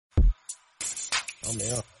I'm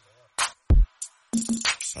out.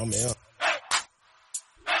 I'm out.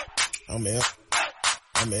 I'm out.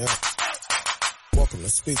 I'm out. Welcome to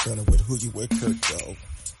Speak On It with Who You With, Kurt, though.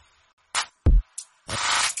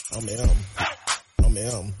 I'm out. I'm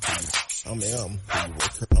out. I'm out.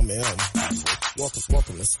 I'm out.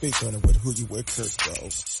 Welcome to Speak On It with Who You With, Kurt, though.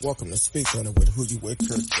 Welcome to Speak On It with Who You With,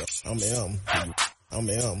 Kurt, though. I'm out. I'm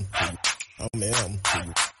out. I'm out.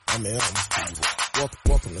 I'm out.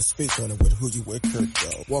 Welcome to Speak On It with Who You With, Kurt,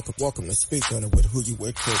 though. Welcome to Speak On It with Who You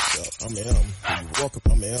With, Kurt, though. I'm welcome,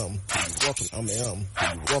 I'm welcome, I'm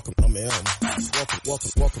welcome, I'm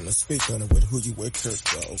welcome to Speak On It with Who You With, Kurt,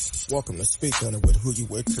 though. Welcome to Speak On It with Who You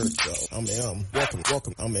With, Kurt, though. I'm welcome, I'm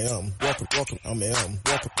welcome, I'm welcome, I'm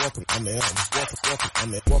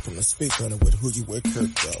welcome to Speak On It with Who You With,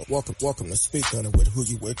 Kurt, though. Welcome to Speak On It with Who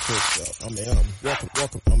You With, Kurt, though. I'm welcome, I'm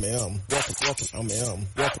welcome, I'm welcome, I'm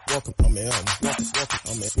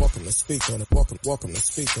welcome to Speak On It. Welcome to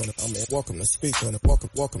Speak On It. I'm welcome to Speak On It.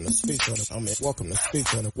 Welcome to Speak On it. I'm welcome to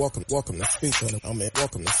Speak On it. Welcome to Speak On it. I'm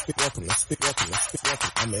welcome to speak. Welcome to speak. I'm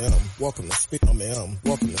welcome to speak. I'm welcome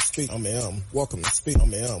to speak. I'm welcome to speak.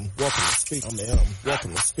 I'm welcome to speak. I'm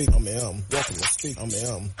welcome to speak. I'm welcome to speak. I'm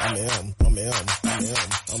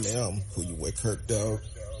Who You With, Kurt, dog.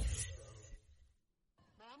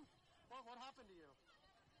 Ma'am, what happened to you?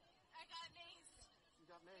 I got maced. You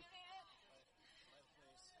got maced.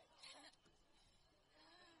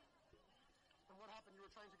 And what happened? You were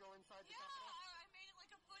trying to go inside the Yeah, Capitol? I made it like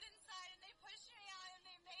a foot inside and they pushed me out and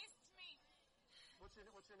they maced me. What's your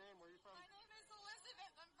name? Where are you from? My name is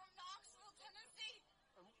Elizabeth. I'm from Knoxville, Tennessee.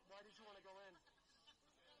 And why did you want to go in?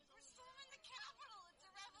 We're storming the Capitol. It's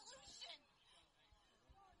a revolution.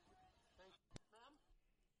 Thank you. Ma'am?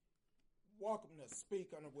 Welcome to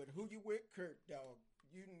Speak On It with Who You With, Kurt, dog.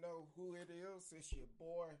 You know who it is. It's your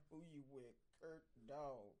boy, Who You With, Kurt,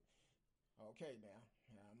 dog. Okay, now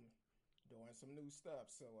I'm doing some new stuff,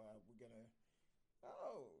 so we're gonna.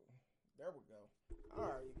 Oh, there we go. All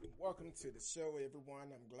right, welcome to the show,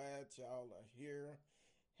 everyone. I'm glad y'all are here.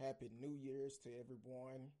 Happy New Year's to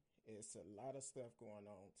everyone. It's a lot of stuff going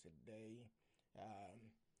on today.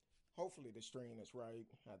 Hopefully the stream is right.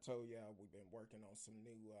 I told y'all we've been working on some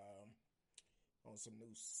new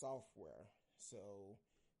software, so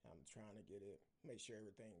I'm trying to make sure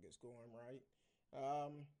everything is going right.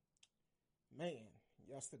 Man,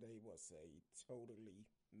 yesterday was a totally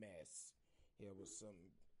mess. It was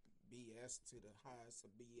some BS to the highest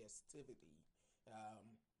of BS-tivity.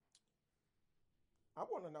 I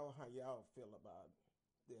want to know how y'all feel about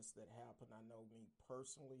this that happened. I know me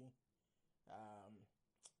personally,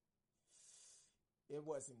 it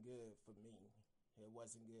wasn't good for me. It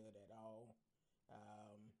wasn't good at all.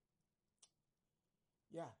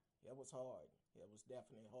 Yeah, it was hard. It was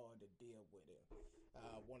definitely hard to deal with it.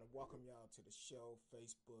 I want to welcome y'all to the show,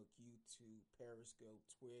 Facebook, YouTube, Periscope,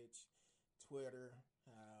 Twitch, Twitter,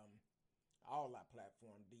 all our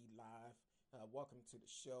platform, D Live. Welcome to the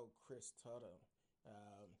show, Chris Tuttle.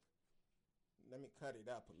 Let me cut it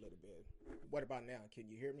up a little bit. What about now? Can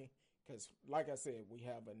you hear me? Because like I said, we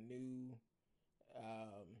have a new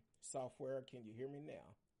software. Can you hear me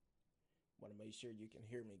now? Want to make sure you can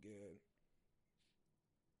hear me good.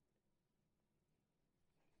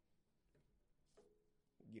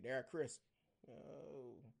 You there, Chris?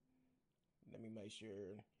 Oh, let me make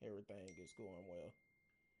sure everything is going well.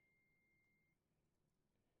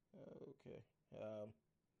 Okay.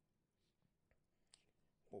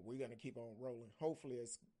 Well, we're gonna keep on rolling. Hopefully,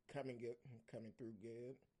 it's coming through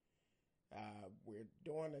good. We're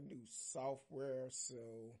doing a new software,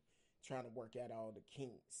 so trying to work out all the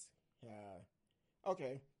kinks.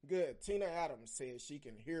 Okay, good. Tina Adams says she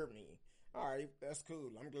can hear me. All right, that's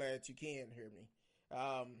cool. I'm glad you can hear me.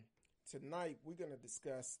 Tonight, we're going to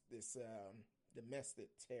discuss this domestic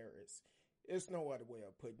terrorist. There's no other way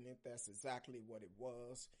of putting it. That's exactly what it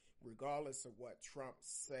was. Regardless of what Trump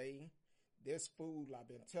say, this fool, I've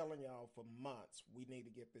been telling y'all for months, we need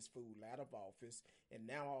to get this fool out of office. And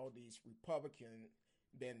now all these Republicans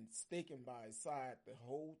been sticking by his side the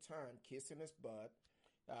whole time, kissing his butt.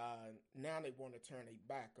 Now they want to turn their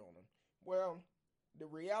back on him. Well, the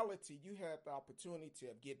reality, you had the opportunity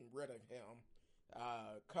of getting rid of him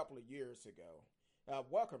a couple of years ago.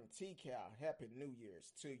 Welcome, T-Cal. Happy New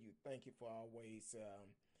Year's to you. Thank you for always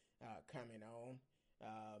coming on.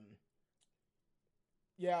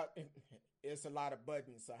 Yeah, it's a lot of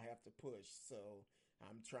buttons I have to push, so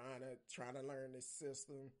I'm trying to learn this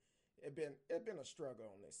system. It's been a struggle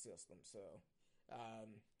on this system. So,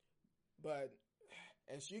 but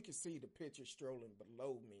as you can see, the picture strolling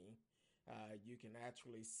below me, you can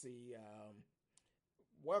actually see.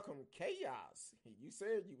 Welcome, Chaos. You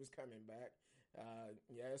said you was coming back.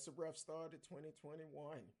 Yeah, it's a rough start to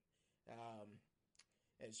 2021.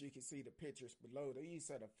 As you can see the pictures below,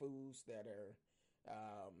 these are the foods that are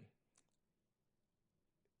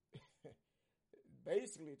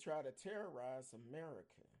basically try to terrorize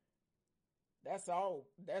America. That's all.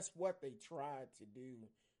 That's what they tried to do.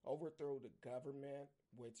 Overthrow the government,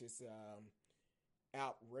 which is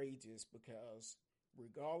outrageous because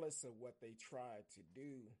regardless of what they tried to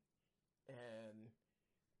do, and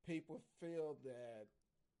people feel that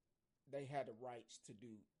they had the rights to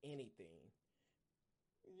do anything.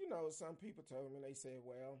 You know, some people told me, they said,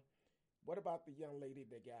 well, what about the young lady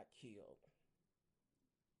that got killed?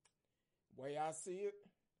 Way I see it,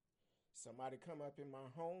 somebody come up in my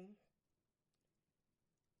home.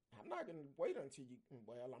 I'm not going to wait until you,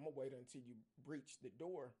 well, I'm going to wait until you breach the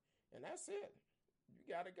door, and that's it.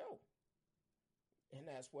 You got to go. And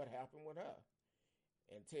that's what happened with her.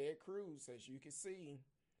 And Ted Cruz, as you can see,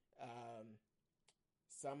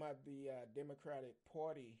 some of the Democratic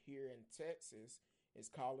Party here in Texas is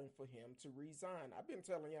calling for him to resign. I've been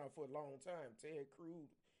telling y'all for a long time, Ted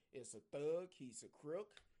Cruz is a thug. He's a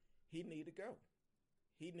crook. He need to go.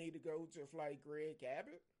 He need to go just like Greg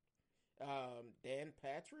Abbott, Dan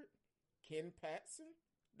Patrick, Ken Paxton.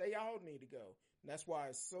 They all need to go. And that's why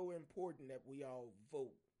it's so important that we all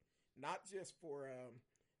vote, not just for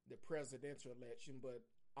the presidential election, but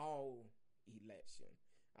all election.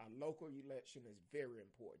 Our local election is very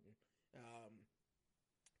important.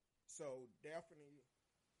 So definitely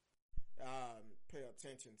pay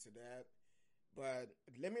attention to that. But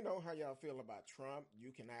let me know how y'all feel about Trump.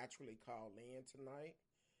 You can actually call in tonight.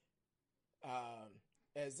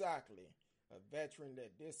 Exactly. A veteran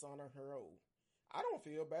that dishonored her oath. I don't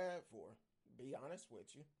feel bad for her, be honest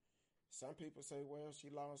with you. Some people say, well, she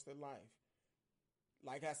lost her life.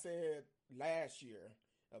 Like I said last year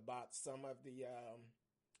about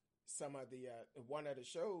one of the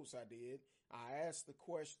shows I did, I asked the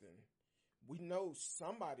question, we know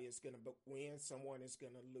somebody is going to win, someone is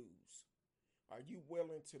going to lose. Are you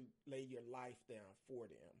willing to lay your life down for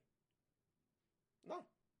them? No.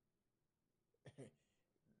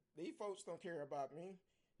 These folks don't care about me.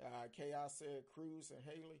 Chaos said Cruz and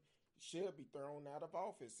Haley should be thrown out of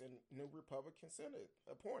office and new Republican Senate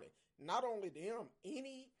appointed. Not only them,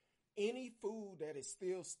 any food that is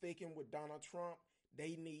still sticking with Donald Trump,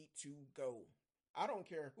 they need to go. I don't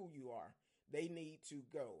care who you are. They need to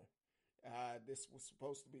go. This was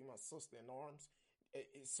supposed to be my sister in arms.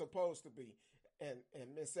 It's supposed to be. And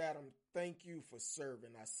Miss Adams, thank you for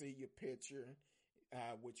serving. I see your picture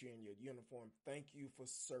with you in your uniform. Thank you for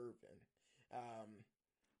serving.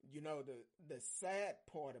 You know, the sad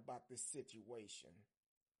part about this situation,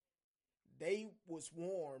 they was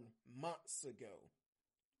warned months ago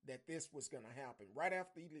that this was going to happen. Right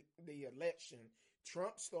after the election,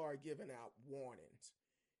 Trump started giving out warnings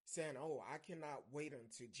saying, oh, I cannot wait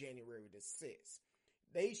until January the 6th.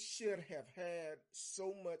 They should have had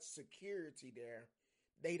so much security there,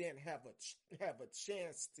 they didn't have a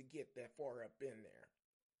chance to get that far up in there.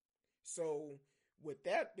 So with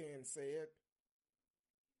that being said,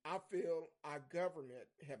 I feel our government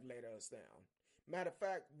have let us down. Matter of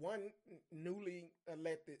fact, one newly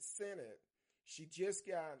elected Senate, she just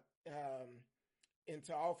got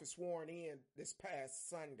into office, sworn in this past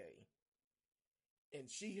Sunday. And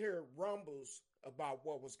she heard rumbles about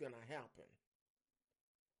what was going to happen.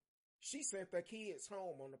 She sent her kids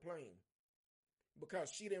home on the plane because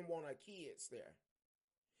she didn't want her kids there.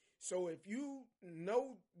 So if you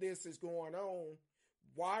know this is going on,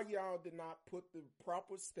 why y'all did not put the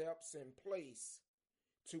proper steps in place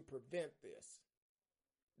to prevent this?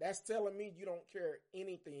 That's telling me you don't care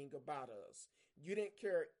anything about us. You didn't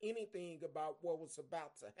care anything about what was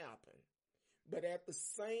about to happen. But at the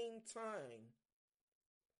same time,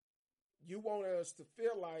 you want us to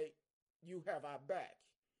feel like you have our back.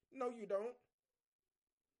 No, you don't.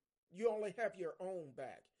 You only have your own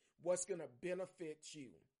back. What's going to benefit you?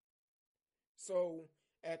 So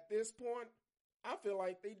at this point, I feel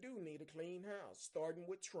like they do need a clean house, starting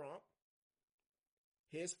with Trump,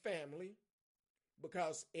 his family,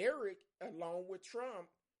 because Eric, along with Trump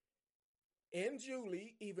and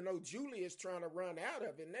Julie, even though Julie is trying to run out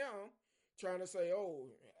of it now, trying to say, oh,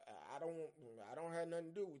 I don't have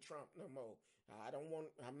nothing to do with Trump no more.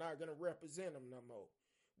 I'm not going to represent him no more.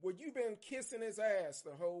 Well, you've been kissing his ass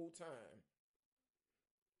the whole time.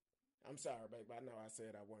 I'm sorry, babe. I know I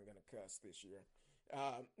said I wasn't going to cuss this year.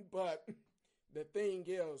 But the thing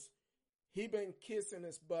is, he been kissing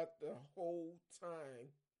his butt the whole time.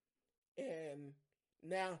 And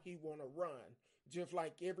now he want to run. Just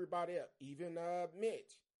like everybody else. Even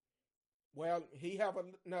Mitch. Well, he have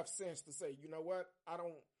enough sense to say, you know what?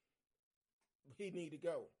 he need to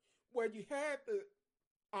go. Well, you had the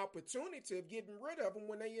opportunity of getting rid of him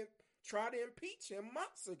when they tried to impeach him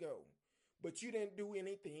months ago, but you didn't do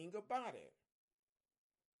anything about it.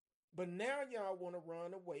 But now y'all want to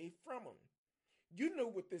run away from him. You knew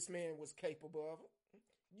what this man was capable of.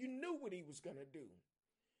 You knew what he was going to do.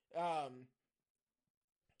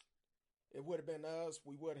 It would have been us.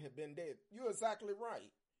 We would have been dead. You're exactly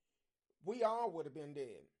right. We all would have been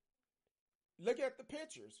dead. Look at the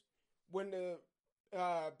pictures. When the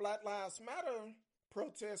Black Lives Matter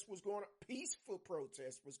protest was going on, peaceful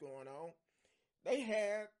protest was going on, they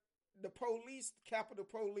had the police, Capitol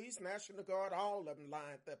Police, National Guard, all of them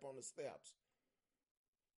lined up on the steps.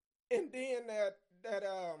 And then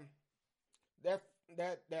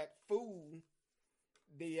that fool,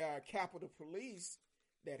 the Capitol Police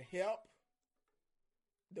that helped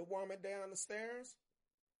the woman down the stairs,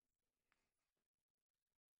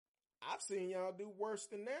 I've seen y'all do worse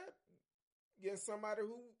than that against somebody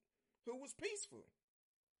who was peaceful.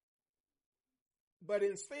 But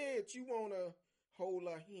instead, you want to hold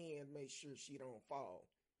her hand, make sure she don't fall.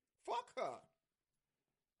 Fuck her.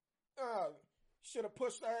 Should have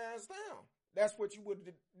pushed her ass down. That's what you would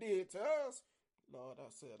have did to us. Lord, I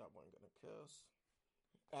said I wasn't going to cuss.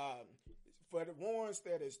 For the ones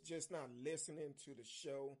that is just not listening to the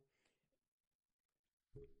show,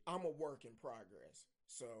 I'm a work in progress.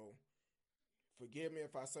 So forgive me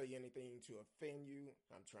if I say anything to offend you.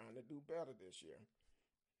 I'm trying to do better this year.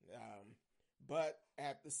 But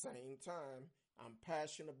at the same time, I'm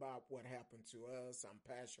passionate about what happened to us. I'm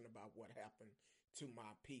passionate about what happened to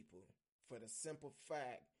my people. For the simple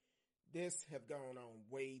fact, this have gone on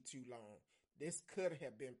way too long. This could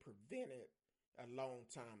have been prevented a long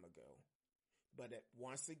time ago. But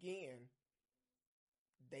once again,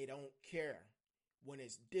 they don't care. When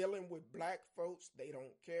it's dealing with black folks, they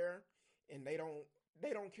don't care. And they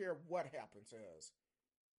don't care what happened to us.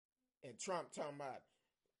 And Trump talking about,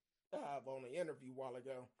 on an interview a while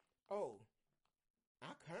ago, oh,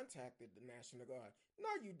 I contacted the National Guard. No,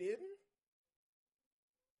 you didn't.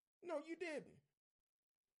 No, you didn't.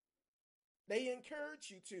 They encouraged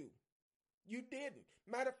you to. You didn't.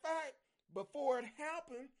 Matter of fact, before it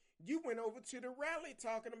happened, you went over to the rally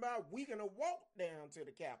talking about we're going to walk down to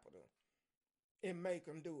the Capitol and make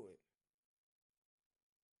them do it.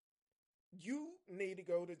 You need to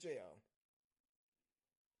go to jail.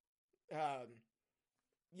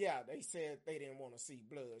 Yeah, they said they didn't want to see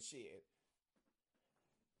bloodshed.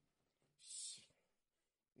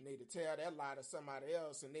 Need to tell that lie to somebody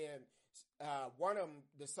else, and then one of them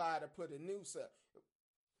decided to put a noose up.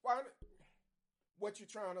 What you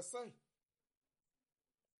trying to say?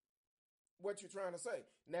 What you trying to say?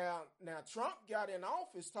 Now Trump got in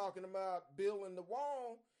office talking about building the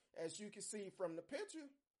wall, as you can see from the picture.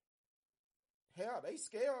 Hell, they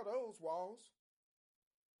scaled those walls.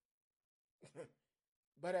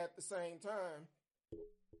 But at the same time,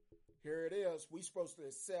 here it is. We supposed to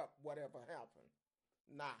accept whatever happened.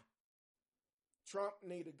 Nah. Trump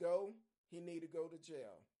need to go. He need to go to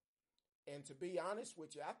jail. And to be honest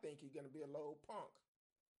with you, I think he's going to be a little punk.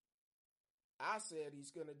 I said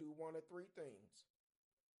he's going to do one of three things.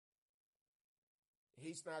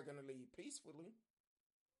 He's not going to leave peacefully.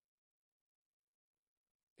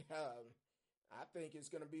 I think it's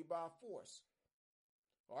going to be by force.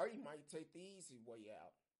 Or he might take the easy way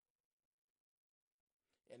out.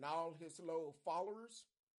 And all his little followers,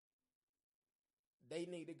 they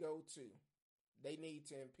need to go too. They need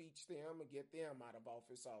to impeach them and get them out of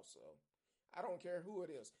office also. I don't care who it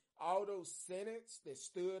is. All those senates that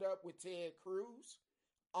stood up with Ted Cruz,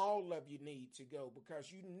 all of you need to go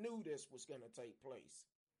because you knew this was going to take place.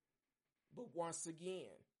 But once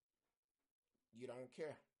again, you don't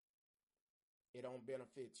care. It don't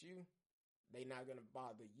benefit you. They not going to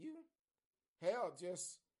bother you. Hell,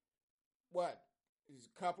 just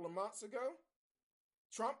a couple of months ago,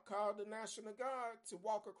 Trump called the National Guard to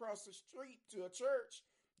walk across the street to a church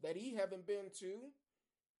that he haven't been to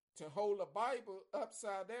hold a Bible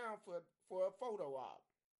upside down for a photo op.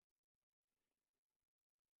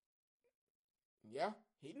 Yeah,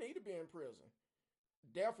 he need to be in prison.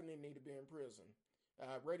 Definitely need to be in prison.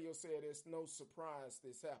 Radio said it's no surprise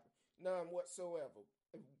this happened. None whatsoever.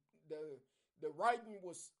 The writing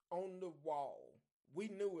was on the wall. We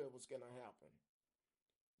knew it was going to happen.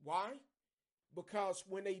 Why? Because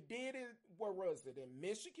when they did it, where was it? In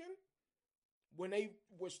Michigan? When they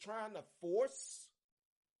was trying to force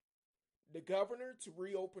the governor to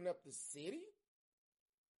reopen up the city?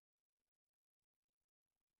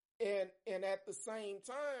 And at the same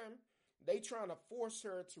time, they trying to force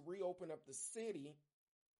her to reopen up the city.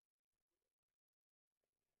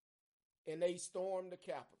 And they stormed the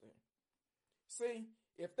Capitol. See,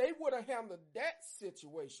 if they would have handled that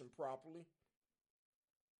situation properly,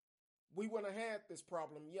 we wouldn't have had this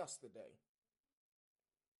problem yesterday.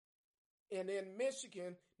 And in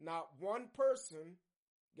Michigan, not one person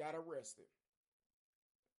got arrested.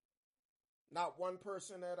 Not one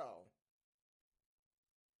person at all.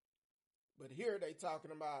 But here they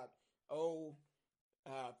talking about,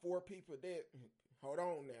 4 people dead. Hold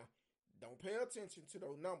on now. Don't pay attention to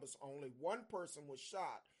those numbers. Only one person was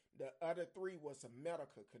shot. The other 3 was a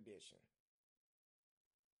medical condition.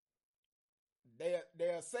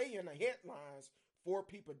 They'll say in the headlines, 4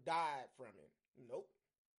 people died from it. Nope.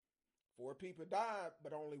 4 people died,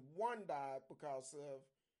 but only 1 died because of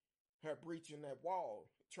her breaching that wall,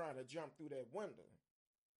 trying to jump through that window.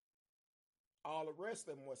 All the rest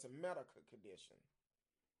of them was a medical condition.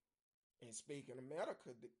 And speaking of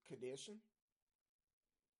medical condition,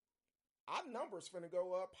 our numbers finna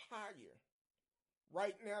go up higher.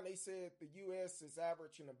 Right now, they said the U.S. is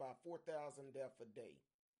averaging about 4,000 deaths a day.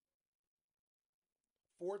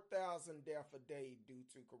 4,000 deaths a day due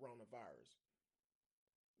to coronavirus.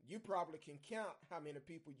 You probably can count how many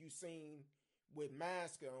people you seen with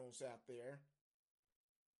masks on out there,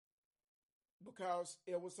 because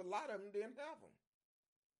it was a lot of them didn't have them.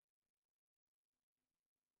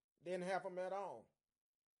 Didn't have them at all.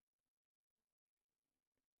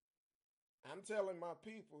 I'm telling my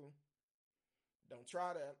people, don't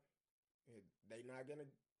try that. They not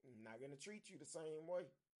gonna treat you the same way.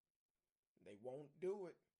 They won't do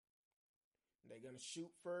it. They're gonna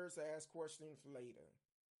shoot first, ask questions later.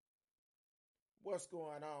 What's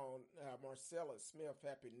going on, Marcella Smith?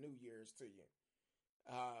 Happy New Year's to you.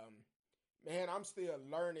 Man, I'm still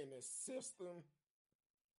learning this system.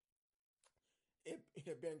 It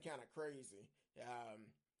been kind of crazy.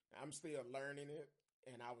 I'm still learning it,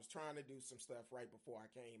 and I was trying to do some stuff right before I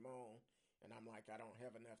came on, and I'm like, I don't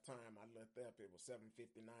have enough time. I looked up, it was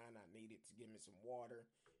 7:59. I needed to give me some water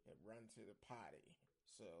and run to the potty.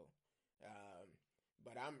 So,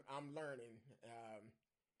 but I'm learning.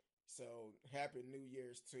 So happy New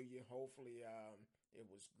Year's to you. Hopefully, it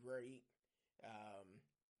was great.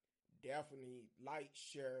 Definitely like,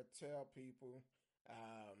 share, tell people.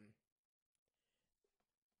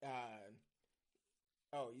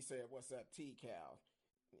 You said, what's up, T-Cal?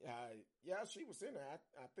 Yeah, she was in there.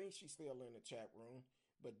 I think she's still in the chat room,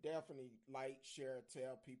 but definitely like, share,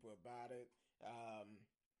 tell people about it.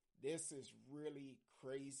 This is really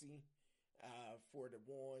crazy, for the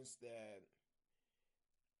ones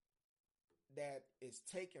that is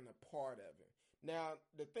taking a part of it. Now,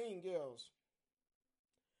 the thing is,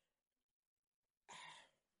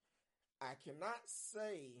 I cannot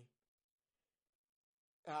say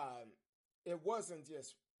it wasn't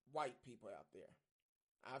just white people out there.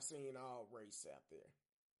 I've seen all race out there,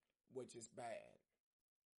 which is bad.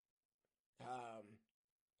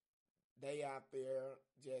 They out there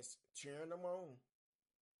just cheering them on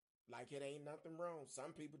like it ain't nothing wrong.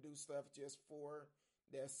 Some people do stuff just for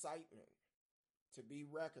their excitement, to be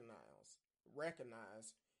recognized.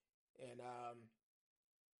 And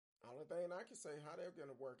only thing I can say, how they're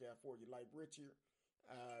going to work out for you. Like Richard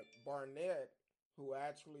Barnett, who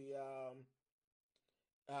actually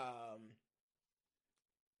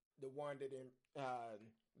the one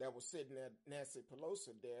that was sitting at Nancy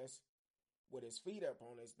Pelosi's desk with his feet up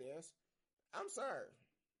on his desk. I'm sorry.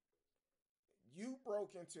 You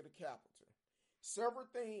broke into the Capitol. Several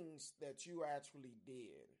things that you actually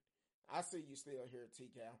did. I see you still here,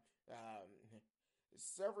 T-Cal.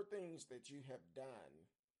 Several things that you have done.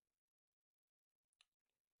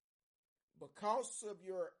 Because of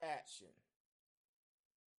your action,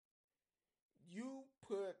 you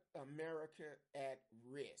put America at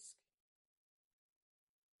risk.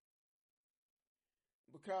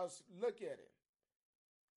 Because look at it.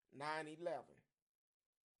 9/11.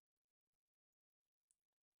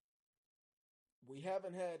 We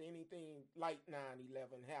haven't had anything like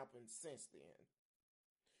 9/11 happen since then.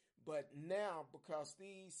 But now, because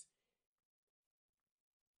these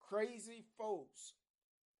crazy folks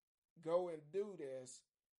go and do this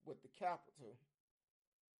with the Capitol,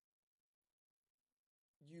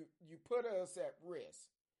 you put us at risk,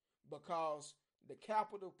 because the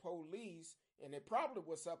Capitol Police, and it probably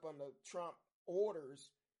was up under Trump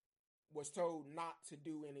orders, was told not to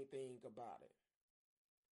do anything about it.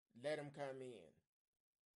 Let them come in.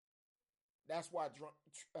 That's why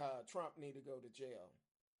Trump need to go to jail.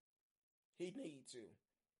 He need to.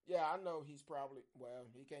 Yeah, I know he's probably, well,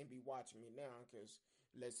 he can't be watching me now, because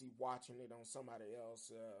unless he's watching it on somebody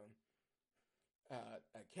else's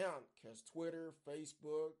account, because Twitter,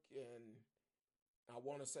 Facebook, and I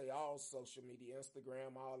want to say all social media,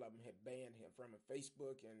 Instagram, all of them had banned him from it.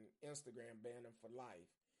 Facebook and Instagram banned him for life.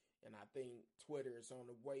 And I think Twitter is on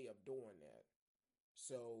the way of doing that.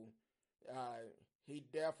 So he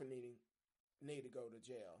definitely need to go to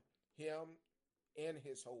jail. Him and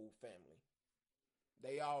his whole family.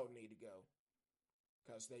 They all need to go.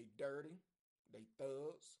 Because they dirty. They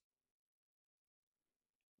thugs.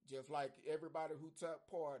 Just like everybody who took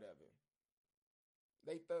part of it.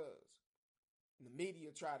 They thugs. The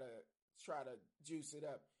media try to juice it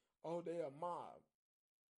up. Oh, they're a mob.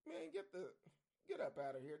 Man, get up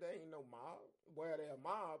out of here. They ain't no mob. Well, they're a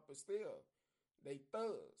mob, but still, they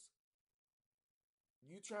thugs.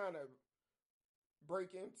 You trying to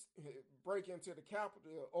break into the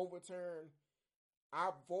Capitol, overturn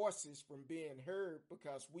our voices from being heard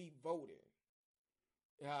because we voted.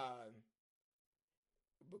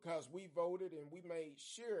 Because we voted and we made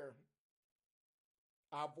sure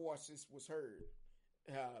our voices was heard.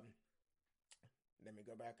 Let me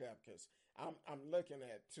go back up because I'm looking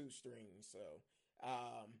at two streams. So,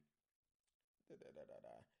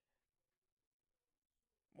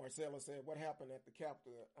 Marcella said, "What happened at the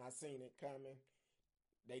Capitol? I seen it coming.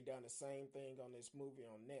 They done the same thing on this movie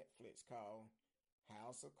on Netflix called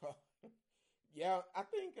House of Cards." Yeah, I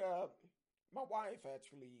think my wife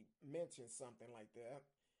actually mentioned something like that.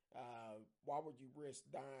 Why would you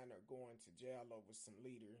risk dying or going to jail over some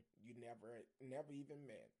leader you never even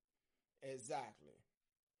met? Exactly.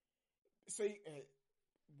 See,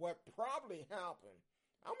 what probably happened,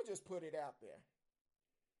 I'm going to just put it out there.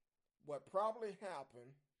 What probably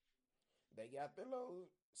happened, they got their little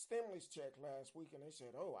stimulus check last week and they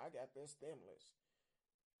said, oh, I got that stimulus.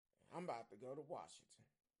 I'm about to go to Washington.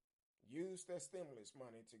 Use that stimulus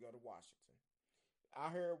money to go to Washington. I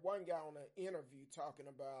heard one guy on an interview talking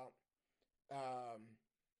about,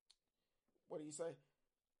 what do you say?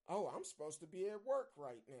 Oh, I'm supposed to be at work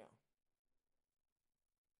right now.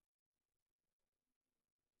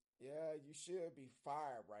 Yeah, you should be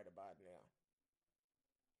fired right about now.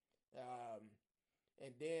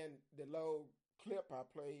 And then the little clip I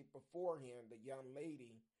played beforehand, the young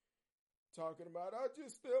lady talking about, I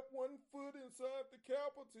just stepped 1 foot inside the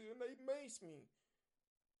Capitol and they maced me.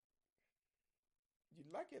 You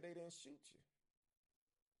lucky they didn't shoot you.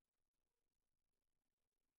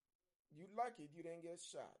 You lucky you didn't get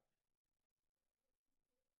shot.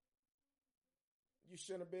 You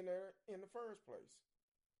shouldn't have been there in the first place.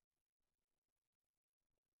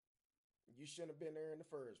 You shouldn't have been there in the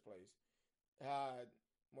first place.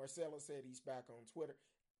 Marcelo said he's back on Twitter.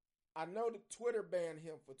 I know that Twitter banned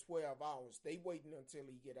him for 12 hours. They waiting until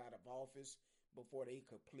he get out of office before they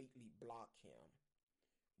completely block him.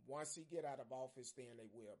 Once he get out of office, then they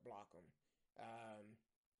will block him.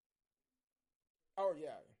 Oh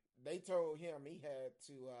yeah, they told him he had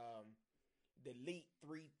to delete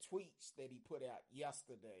 3 tweets that he put out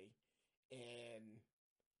yesterday, and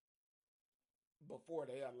before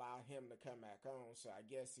they allow him to come back on, so I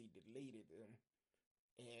guess he deleted them.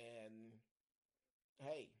 And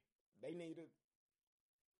hey, they need to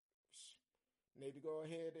go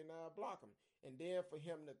ahead and block him. And then for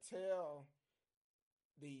him to tell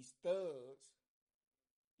these thugs,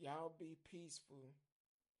 y'all be peaceful.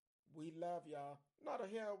 We love y'all. No, the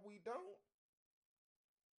hell we don't.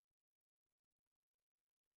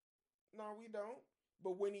 No, we don't.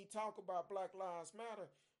 But when he talk about Black Lives Matter,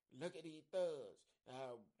 look at these thugs.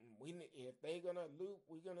 If they gonna loot,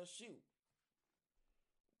 we gonna shoot.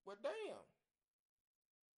 Well, damn.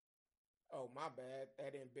 Oh, my bad.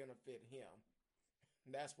 That didn't benefit him.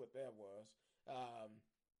 That's what that was.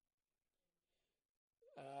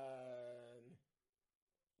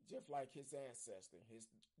 Just like his ancestor. His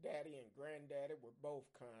daddy and granddaddy were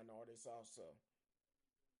both con artists also.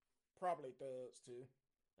 Probably thugs too.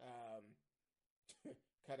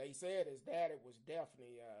 Because they said his daddy was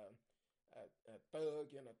definitely a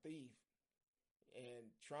thug and a thief.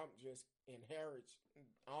 And Trump just inherits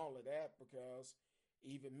all of that because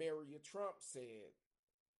even Maria Trump said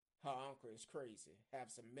her uncle is crazy,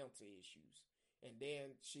 have some mental issues. And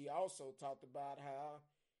then she also talked about how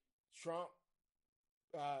Trump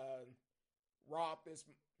robbed his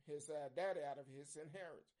daddy out of his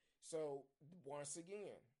inheritance. So once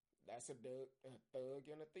again, that's a thug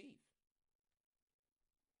and a thief.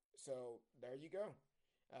 So there you go.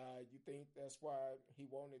 You think that's why he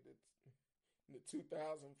wanted the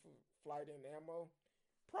 2,000 flight in ammo?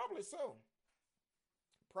 Probably so.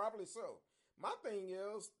 Probably so. My thing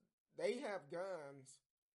is, they have guns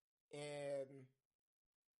and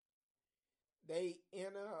they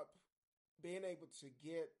end up being able to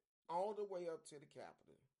get all the way up to the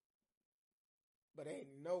Capitol. But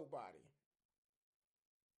ain't nobody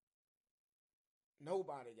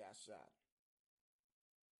Nobody got shot.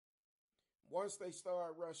 Once they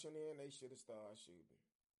started rushing in, they should have started shooting.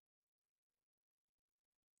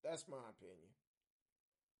 That's my opinion.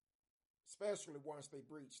 Especially once they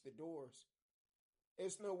breached the doors.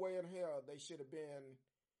 It's no way in hell they should have been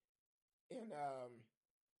in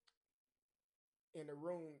the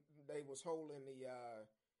room they was holding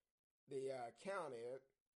the county at,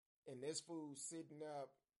 and this fool sitting up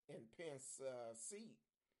in Pence's seat.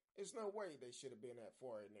 There's no way they should have been that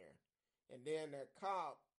far in there. And then that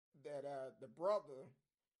cop, that the brother,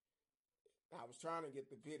 I was trying to get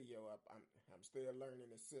the video up. I'm still learning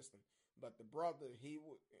the system, but the brother, he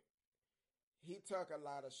took a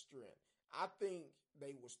lot of strength. I think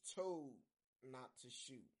they was told not to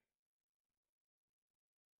shoot.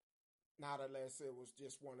 Not unless it was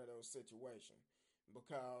just one of those situations.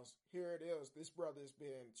 Because here it is, this brother's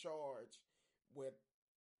being charged with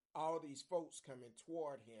all these folks coming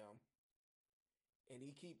toward him, and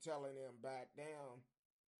he keep telling them back down.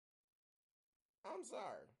 I'm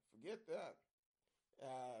sorry, forget that.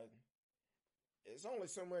 It's only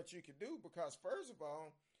so much you can do, because first of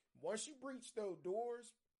all, once you breach those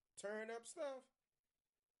doors, turn up stuff,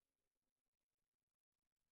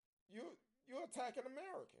 you're attacking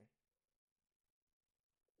American.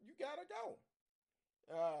 You gotta go.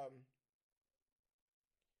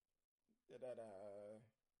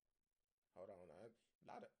 Hold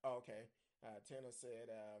on. Okay. Tanner said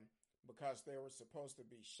because they were supposed to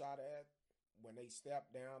be shot at when they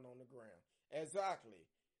stepped down on the ground. Exactly.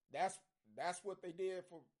 That's what they did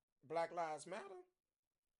for Black Lives Matter.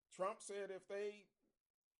 Trump said if they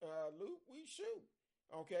loot, we shoot.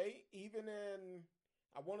 Okay. Even in,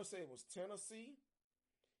 I want to say it was Tennessee,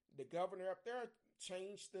 the governor up there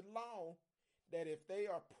changed the law that if they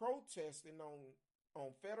are protesting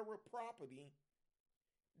on federal property,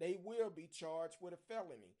 they will be charged with a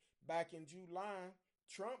felony. Back in July,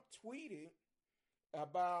 Trump tweeted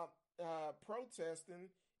about protesting.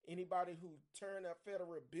 Anybody who turn up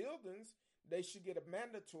federal buildings, they should get a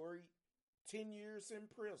mandatory 10 years in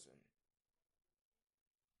prison.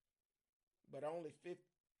 But only 50,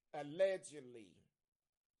 allegedly,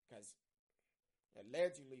 because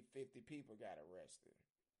allegedly 50 people got arrested.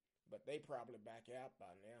 But they probably back out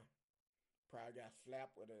by now. Probably got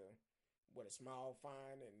flapped with a small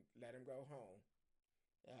fine and let him go home.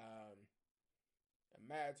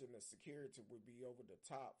 Imagine the security would be over the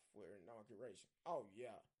top for inauguration. Oh,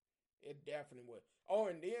 yeah. It definitely would. Oh,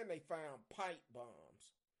 and then they found pipe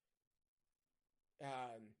bombs.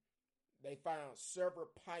 They found several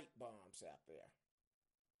pipe bombs out there.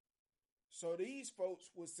 So these folks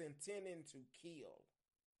was intending to kill.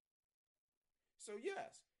 So,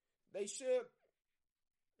 yes, they should.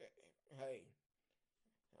 Hey,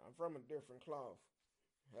 I'm from a different cloth.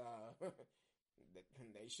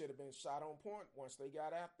 They should have been shot on point once they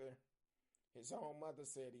got out there. His own mother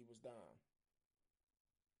said he was done.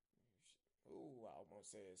 Ooh, I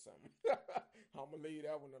almost said something. I'm going to leave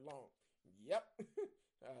that one alone. Yep.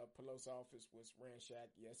 Pelosi office was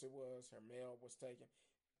ransacked. Yes, it was. Her mail was taken.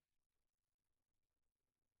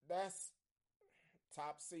 That's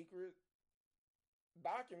top secret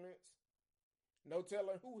documents. No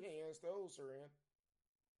telling who hands those are in.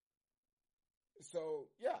 So,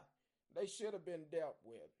 yeah, they should have been dealt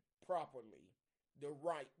with properly, the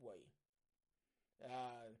right way.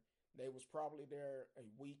 They was probably there a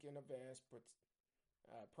week in advance,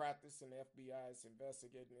 practicing. FBI's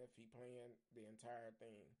investigating if he planned the entire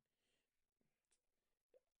thing.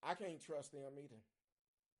 I can't trust them either.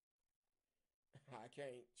 I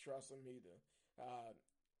can't trust them either. I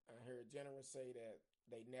heard generals say that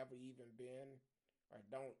they never even been or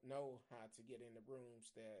don't know how to get in the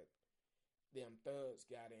rooms that them thugs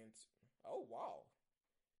got into. Oh, wow.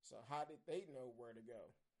 So how did they know where to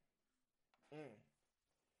go?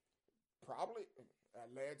 Probably,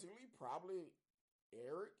 allegedly,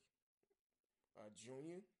 Eric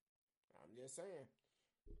Jr. I'm just saying.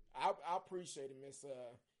 I appreciate it, Miss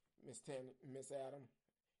Adam.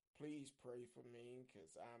 Please pray for me,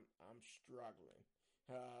 because I'm struggling.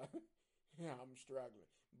 I'm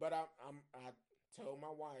struggling. But I told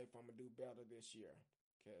my wife I'm gonna do better this year,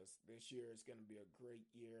 because this year is gonna be a great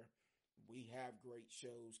year. We have great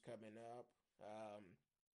shows coming up.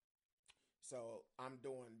 So I'm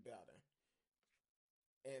doing better.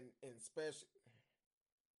 And especially,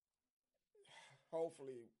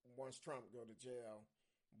 hopefully, once Trump go to jail,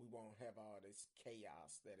 we won't have all this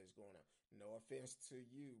chaos that is going on. No offense to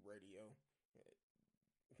you, radio.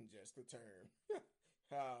 Just a term.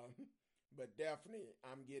 But definitely,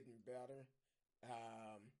 I'm getting better.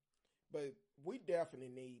 But we definitely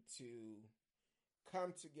need to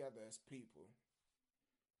come together as people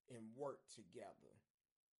and work together,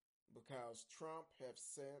 because Trump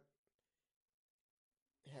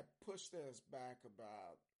have pushed us back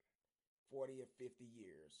about 40 or 50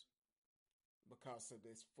 years because of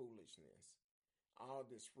this foolishness. All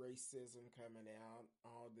this racism coming out,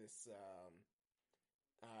 all this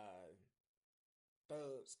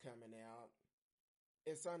thugs coming out.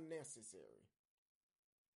 It's unnecessary.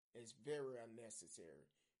 It's very unnecessary.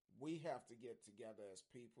 We have to get together as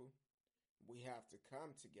people. We have to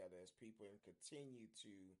come together as people and continue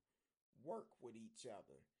to work with each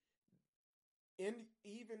other.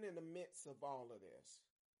 Even in the midst of all of this,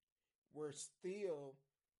 we're still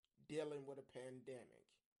dealing with a pandemic.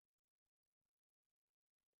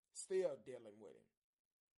 Still dealing with it.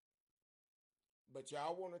 But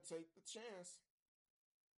y'all want to take the chance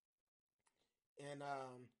and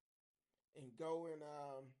go and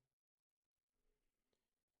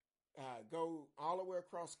go all the way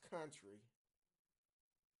across country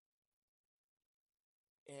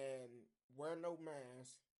and wear no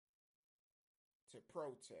mask to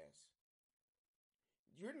protest.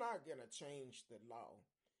 You're not going to change the law.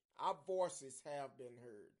 Our voices have been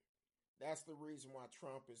heard. That's the reason why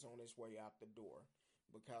Trump is on his way out the door,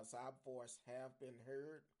 because our voice have been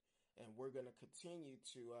heard, and we're going to continue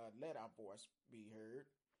to let our voice be heard.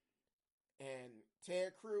 And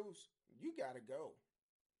Ted Cruz, you got to go.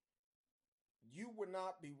 You will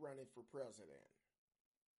not be running for president.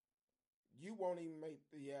 You won't even make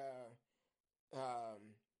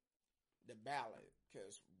the ballot,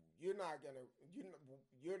 because you're not gonna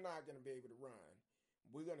be able to run.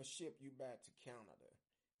 We're gonna ship you back to Canada,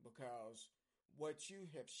 because what you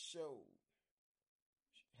have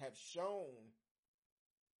shown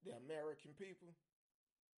the American people,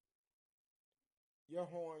 your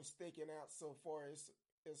horn sticking out so far,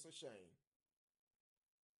 it's a shame.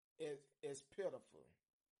 It's pitiful.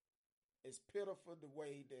 It's pitiful the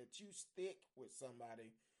way that you stick with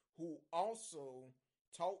somebody who also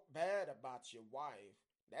talk bad about your wife.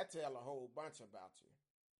 That tell a whole bunch about you.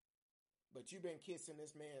 But you've been kissing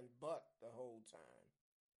this man's butt the whole time.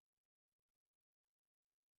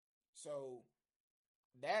 So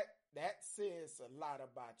that says a lot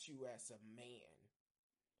about you as a man.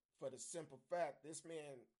 For the simple fact, this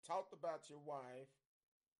man talked about your wife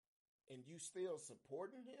and you still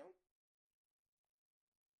supporting him?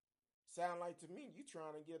 Sound like to me you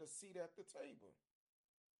trying to get a seat at the table.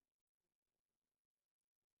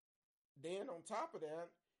 Then on top of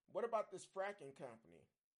that, what about this fracking company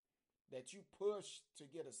that you pushed to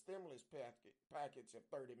get a stimulus package of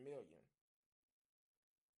 $30 million?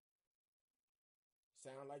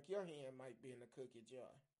 Sound like your hand might be in the cookie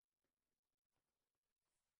jar.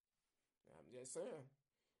 I'm just saying.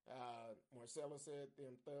 Marcella said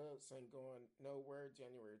them thugs ain't going nowhere.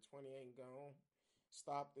 January 20 ain't gone.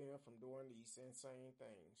 Stop them from doing these insane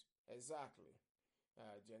things. Exactly.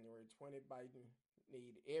 January 20, Biden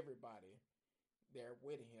need everybody there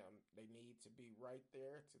with him. They need to be right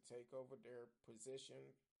there to take over their position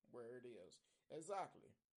where it is. Exactly.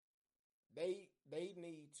 They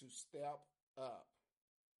need to step up.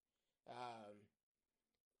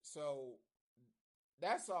 So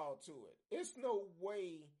that's all to it. It's no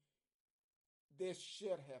way this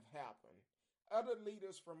should have happened. Other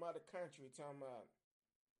leaders from other countries talking about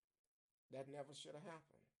that never should have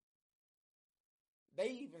happened.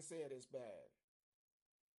 They even said it's bad.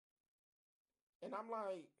 And I'm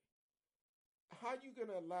like, how you going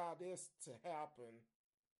to allow this to happen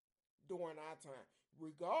during our time?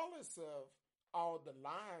 Regardless of all the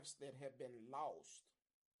lives that have been lost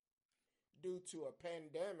due to a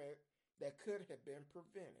pandemic that could have been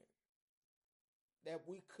prevented, that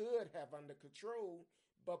we could have under control,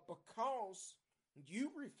 but because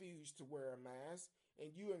you refuse to wear a mask and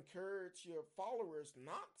you encourage your followers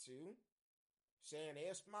not to, saying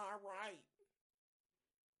it's my right,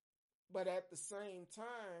 but at the same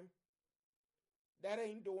time, that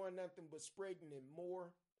ain't doing nothing but spreading it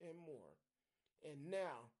more and more. And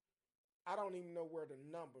now, I don't even know where the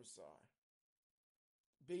numbers are.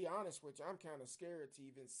 Be honest with you, I'm kind of scared to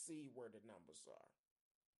even see where the numbers are.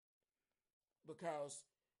 Because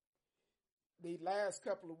the last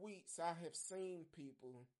couple of weeks, I have seen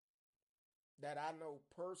people that I know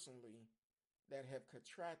personally that have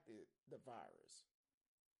contracted the virus.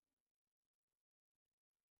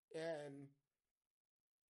 And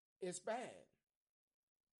it's bad.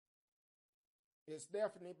 It's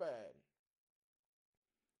definitely bad.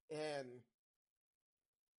 And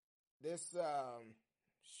this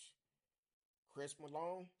Chris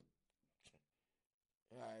Malone,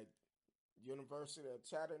 University of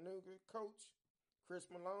Chattanooga coach, Chris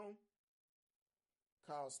Malone,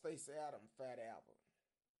 called Stacey Adams Fat Albert.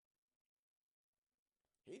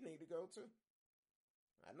 He need to go too.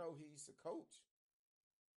 I know he's a coach.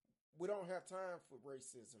 We don't have time for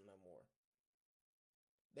racism no more.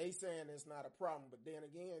 They saying it's not a problem, but then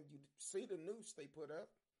again, you see the noose they put up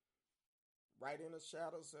right in the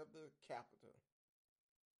shadows of the Capitol.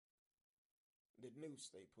 The noose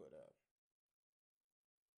they put up.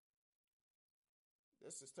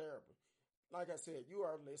 This is terrible. Like I said, you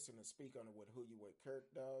are listening to Speak On It with Who You With Kirk,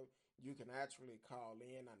 dog. You can actually call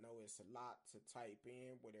in. I know it's a lot to type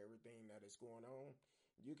in with everything that is going on.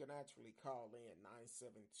 You can actually call in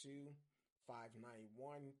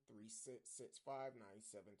 972-591-3665,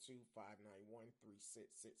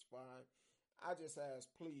 972-591-3665. I just ask,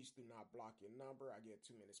 please do not block your number. I get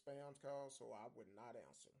too many spam calls, so I would not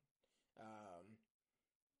answer.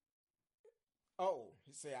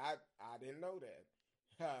 He said, I didn't know that.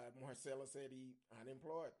 Marcella said he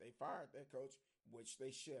unemployed. They fired that coach, which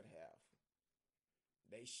they should have.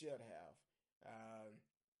 They should have.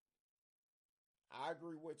 I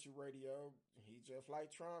agree with you, Radio. He just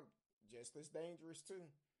like Trump, just as dangerous too.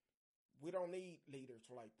 We don't need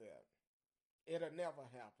leaders like that. It'll never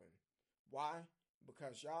happen. Why?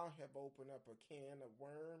 Because y'all have opened up a can of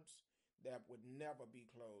worms that would never be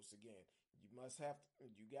closed again. You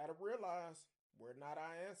got to realize we're not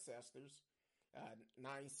our ancestors.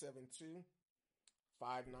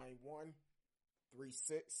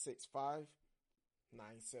 972-591-3665.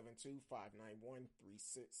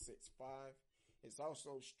 972-591-3665. It's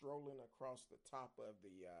also strolling across the top of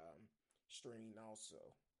the stream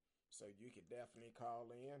also. So you could definitely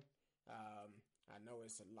call in. I know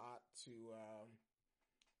it's a lot to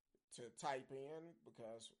type in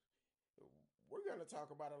because we're going to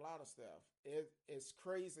talk about a lot of stuff. It's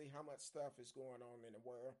crazy how much stuff is going on in the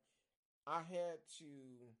world. I had to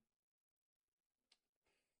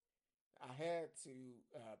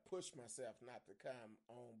push myself not to come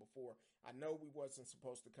on before. I know we wasn't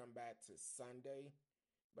supposed to come back to Sunday,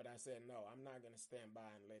 but I said, no, I'm not going to stand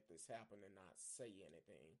by and let this happen and not say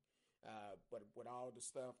anything. But with all the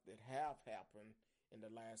stuff that have happened in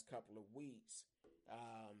the last couple of weeks,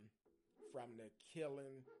 from the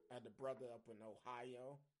killing of the brother up in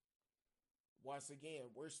Ohio, once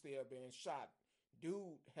again, we're still being shot.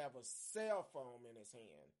 Dude have a cell phone in his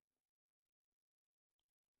hand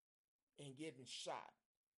and getting shot.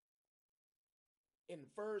 And the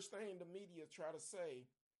first thing the media try to say,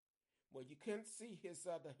 well, you couldn't see his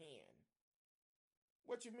other hand.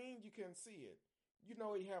 What you mean you couldn't see it? You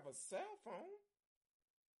know he have a cell phone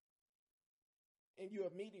and you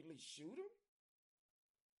immediately shoot him?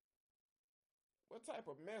 What type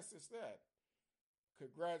of mess is that?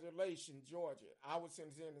 Congratulations, Georgia. I was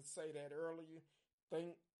intending to say that earlier.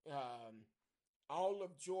 Thank all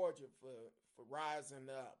of Georgia for rising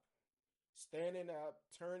up, standing up,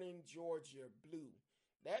 turning Georgia blue.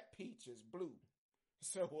 That peach is blue.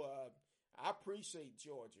 So I appreciate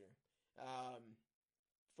Georgia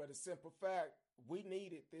for the simple fact we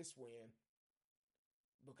needed this win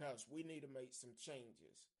because we need to make some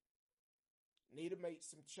changes. Need to make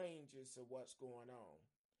some changes to what's going on.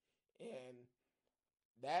 And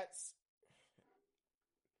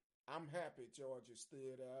I'm happy Georgia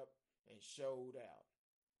stood up and showed out.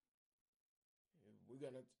 We're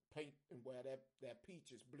going to paint, well, that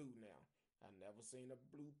peach is blue now. I've never seen a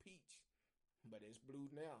blue peach, but it's blue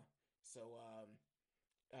now. So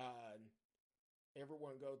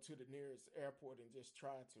everyone go to the nearest airport and just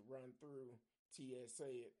try to run through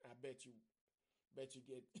TSA. I bet you get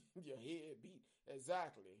your head beat.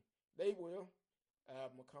 Exactly. They will.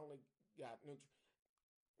 McConnell got neutral.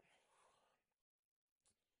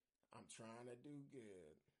 I'm trying to do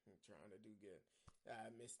good.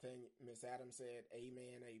 Miss Adams said,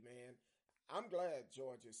 amen, amen. I'm glad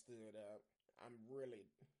Georgia stood up. I'm really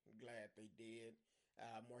glad they did.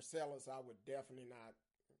 Marcellus, I would definitely not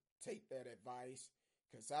take that advice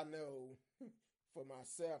because I know for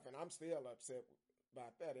myself, and I'm still upset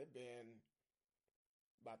about that. It's been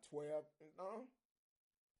about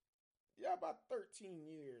about 13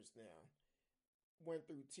 years now. Went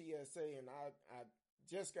through TSA and I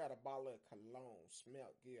just got a bottle of cologne.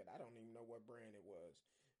 Smelled good. I don't even know what brand it was.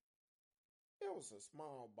 It was a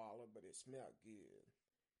small bottle, but it smelled good.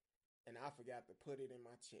 And I forgot to put it in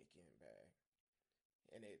my check-in bag.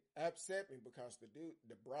 And it upset me because the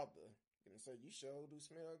brother, said, you sure do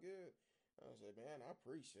smell good. I said, man, I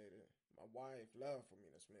appreciate it. My wife loved for me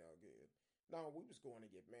to smell good. No, we was going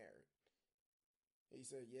to get married. He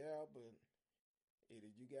said, yeah, but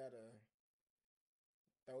you got to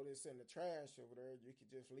throw this in the trash over there. You could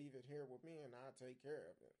just leave it here with me and I'll take care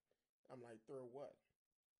of it. I'm like, throw what?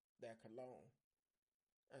 That cologne.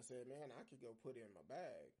 I said, man, I could go put it in my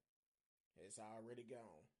bag. It's already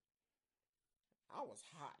gone. I was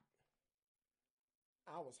hot.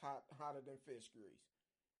 I was hot, hotter than fish grease.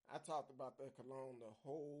 I talked about that cologne the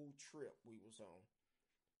whole trip we was on.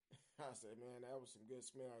 I said, man, that was some good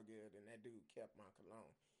smell good, and that dude kept my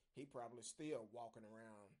cologne. He probably still walking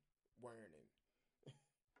around wearing it.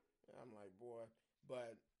 I'm like, boy.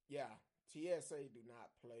 But yeah, TSA do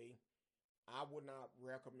not play. I would not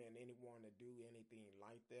recommend anyone to do anything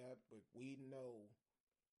like that, but we know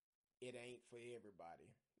it ain't for everybody.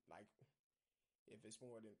 Like, if it's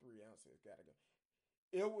more than 3 ounces, gotta go.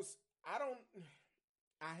 It was, I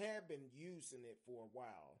had been using it for a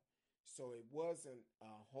while, so it wasn't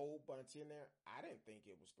a whole bunch in there. I didn't think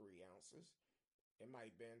it was 3 ounces. It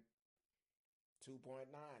might have been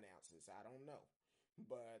 2.9 ounces. I don't know.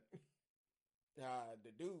 But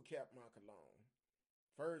the dude kept my cologne.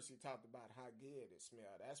 First, he talked about how good it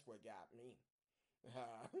smelled. That's what got me.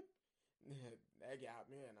 That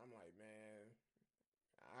got me, and I'm like, man,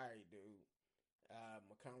 all right, dude.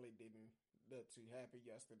 McConley didn't look too happy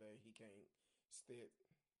yesterday. He can't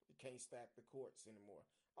stack the courts anymore.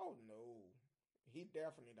 Oh no, he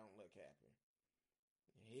definitely don't look happy.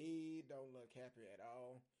 He don't look happy at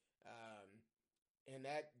all. And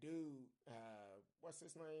that dude, what's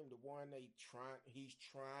his name? The one he's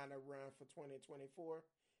trying to run for 2024,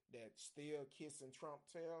 that still kissing Trump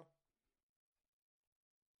tail.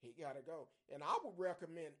 He gotta go. And I would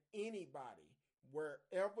recommend anybody,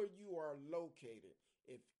 wherever you are located,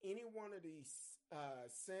 if any one of these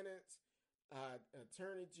Senate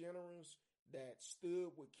attorney generals that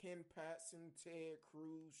stood with Ken Paxton, Ted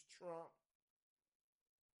Cruz, Trump,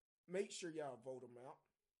 make sure y'all vote them out.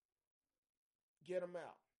 Get them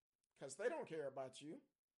out. Because they don't care about you.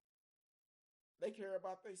 They care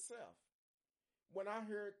about themselves. When I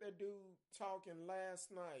heard that dude talking last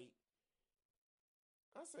night,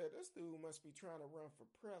 I said, this dude must be trying to run for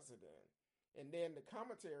president. And then the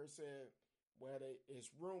commentary said, well, it's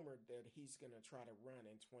rumored that he's going to try to run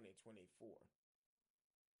in 2024.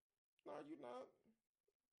 No, you're not.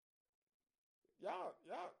 Y'all,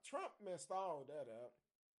 Trump messed all that up.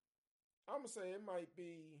 I'm going to say it might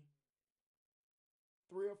be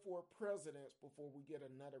 3 or 4 presidents before we get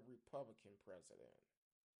another Republican president.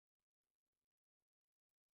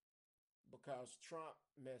 Because Trump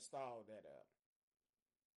messed all that up.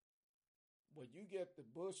 When you get the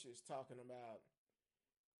Bushes talking about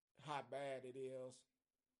how bad it is,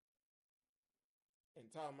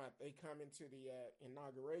 and talking about they come into the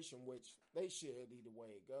inauguration, which they should either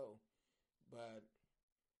way it go. But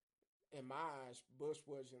in my eyes, Bush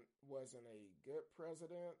wasn't a good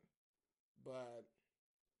president. But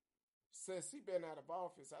since he's been out of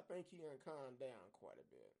office, I think he done calmed down quite a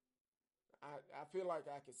bit. I feel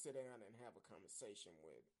like I could sit down and have a conversation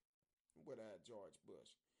with George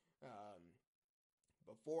Bush.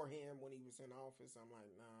 Before him, when he was in office, I'm like,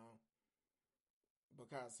 no,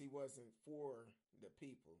 because he wasn't for the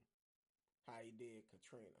people how he did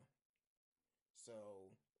Katrina. So,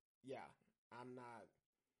 yeah, I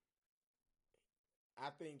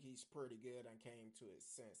think he's pretty good and came to his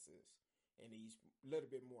senses, and he's a little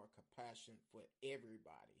bit more compassionate for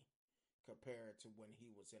everybody compared to when he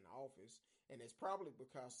was in office. And it's probably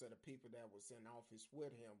because of the people that was in office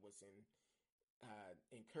with him was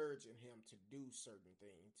encouraging him to do certain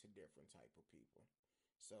things to different type of people.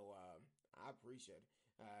 So I appreciate it.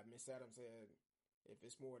 Miss Adams said, if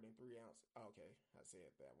it's more than 3 ounces, okay, I said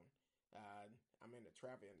that one. I'm in the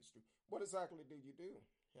travel industry. What exactly do you do?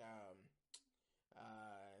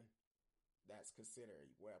 That's considered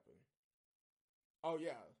a weapon. Oh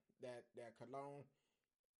yeah, that cologne,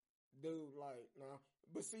 dude. Like no,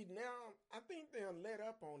 but see now, I think they'll let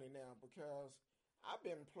up on it now because I've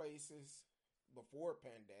been places before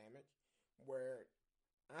pandemic where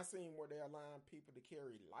I seen where they're allowing people to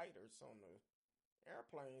carry lighters on the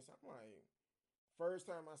airplanes. I'm like, first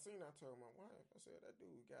time I seen, I told my wife, I said, that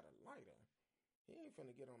dude got a lighter. He ain't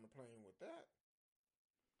finna get on the plane with that.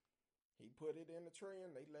 He put it in the tray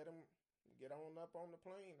and they let him get on up on the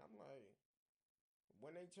plane. I'm like,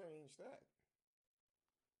 when they changed that?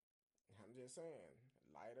 I'm just saying,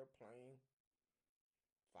 lighter, plane,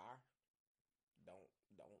 fire,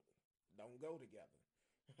 don't go together.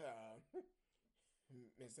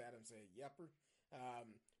 Miss Adams said, yepper.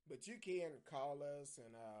 But you can call us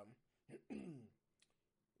and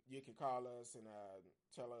you can call us and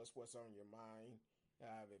tell us what's on your mind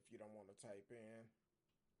if you don't want to type in.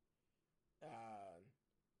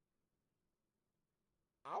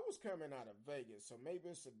 I was coming out of Vegas, so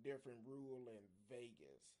maybe it's a different rule in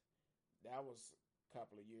Vegas. That was a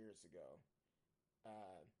couple of years ago.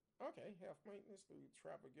 Okay, health maintenance through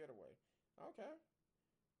travel getaway. Okay,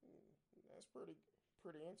 that's pretty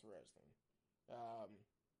interesting.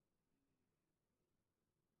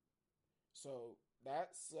 So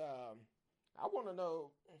that's I want to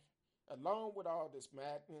know, along with all this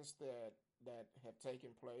madness that have taken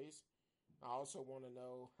place. I also want to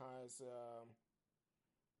know how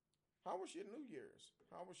was your New Year's?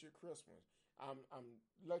 How was your Christmas? I'm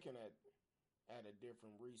looking at a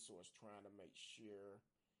different resource trying to make sure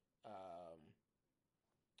um,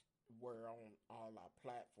 we're on all our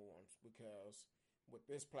platforms because with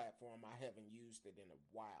this platform I haven't used it in a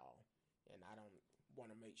while and I don't want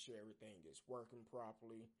to make sure everything is working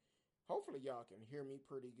properly. Hopefully y'all can hear me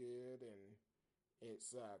pretty good and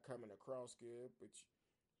it's coming across good, but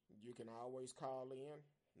you can always call in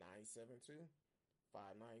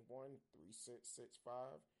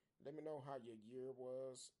 972-591-3665. Let me know how your year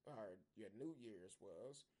was or your New Year's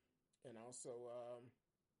was. And also,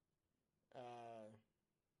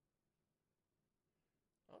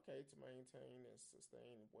 okay, to maintain and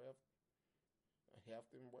sustain wealth,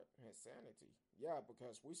 health, and sanity. Yeah,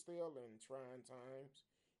 because we're still in trying times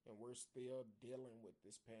and we're still dealing with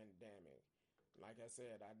this pandemic. Like I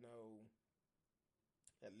said, I know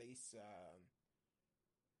at least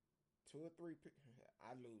two or three.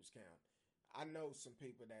 I lose count. I know some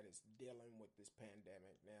people that is dealing with this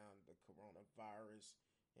pandemic now, the coronavirus,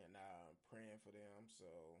 and praying for them.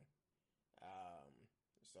 Um,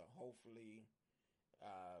 so hopefully,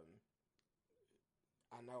 um,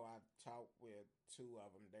 I know I've talked with two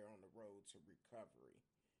of them. They're on the road to recovery,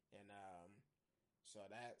 and so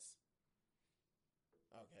that's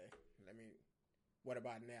okay. Let me. What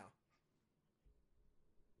about now?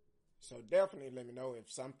 So definitely let me know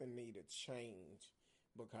if something need to change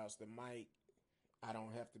because the mic, I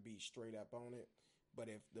don't have to be straight up on it, but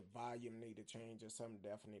if the volume need to change or something,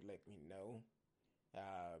 definitely let me know.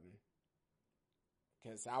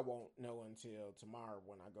 Because I won't know until tomorrow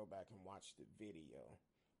when I go back and watch the video.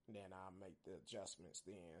 Then I'll make the adjustments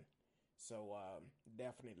then. So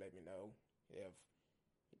definitely let me know if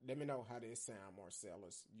let me know how this sound,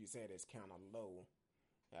 Marcellus. You said it's kind of low.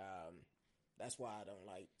 Um, that's why I don't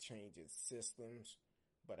like changing systems,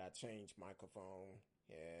 but I changed microphone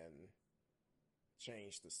and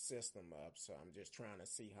changed the system up. So I'm just trying to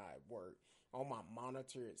see how it works. On my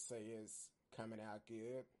monitor, it says coming out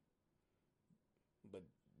good, but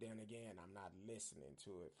then again, I'm not listening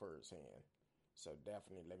to it firsthand. So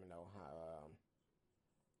definitely let me know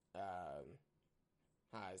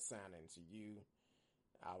how it's sounding to you.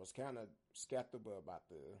 I was kind of skeptical about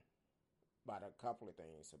a couple of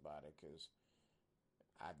things about it because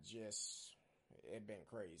it been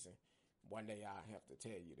crazy. One day I'll have to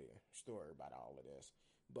tell you the story about all of this.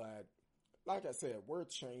 But like I said, we're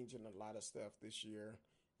changing a lot of stuff this year.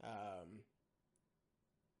 I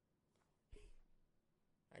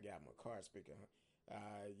got my car speaker.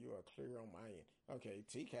 You are clear on my end. Okay,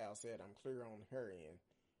 T-Cal said I'm clear on her end.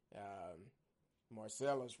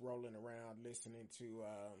 Marcella's rolling around listening to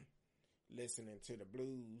the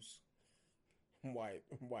blues. Why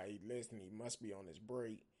he listening? He must be on his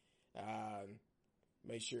break.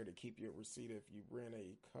 Make sure to keep your receipt if you rent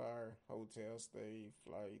a car, hotel stay,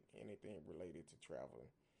 flight, anything related to travel.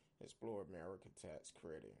 Explore America tax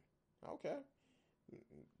credit. Okay,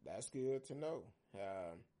 that's good to know.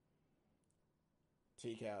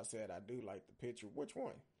 T-Cal said I do like the picture. Which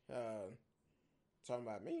one? Talking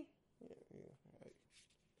about me? Yeah.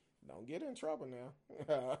 Don't get in trouble now.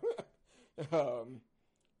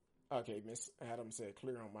 Okay, Miss Adams said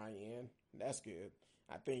clear on my end. That's good.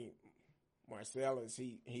 I think Marcellus,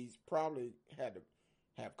 he's probably had to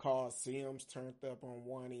have called Sims turned up on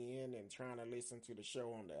one end and trying to listen to the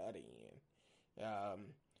show on the other end.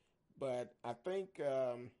 But I think,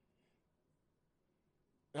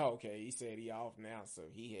 okay, he said he off now, so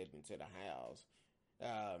he heading to the house.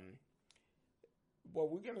 What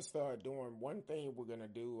we're going to start doing, one thing we're going to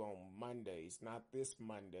do on Mondays, not this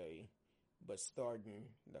Monday, but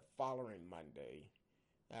starting the following Monday,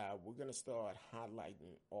 we're going to start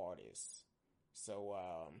highlighting artists. So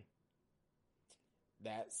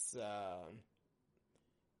that's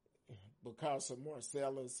because of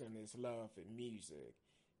Marcellus and his love for music,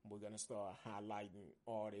 we're going to start highlighting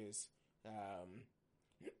artists.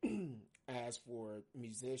 As for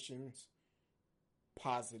musicians,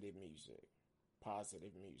 positive music.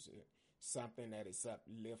 Positive music. Something that is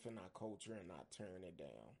uplifting our culture and not tearing it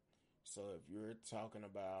down. So if you're talking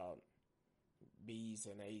about B's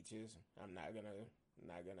and H's, I'm not gonna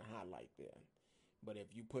highlight them. But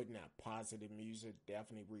if you putting out positive music,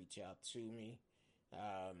 definitely reach out to me.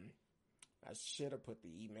 I should have put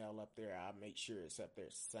the email up there. I'll make sure it's up there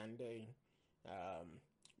Sunday.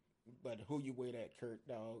 But who you with at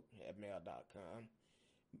KurtDog@mail.com.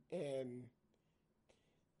 And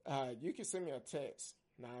you can send me a text,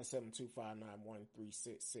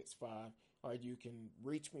 972-591-3665. or you can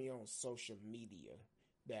reach me on social media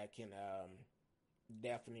that can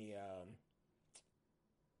definitely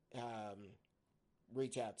um,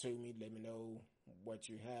 reach out to me. Let me know what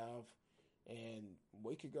you have, and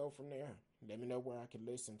we could go from there. Let me know where I can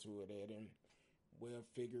listen to it at, and we'll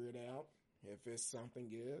figure it out. If it's something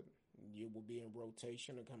good, you will be in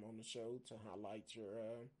rotation to come on the show to highlight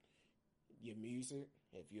your music.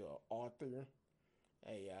 If you're an author,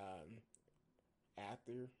 a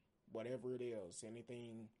actor, whatever it is,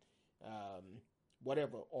 anything,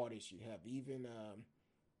 whatever artist you have, even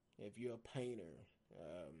if you're a painter,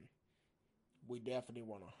 we definitely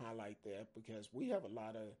want to highlight that because we have a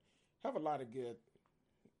lot of good,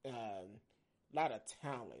 lot of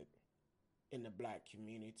talent in the Black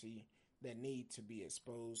community that need to be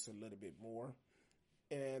exposed a little bit more.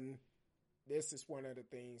 And this is one of the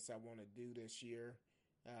things I want to do this year,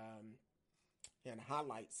 and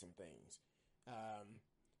highlight some things.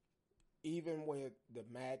 Even with the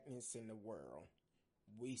madness in the world,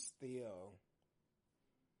 we still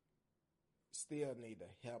need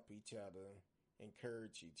to help each other,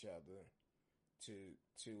 encourage each other to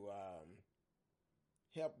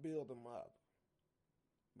help build them up.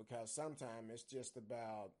 Because sometimes it's just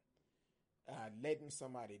about letting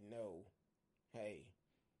somebody know, hey,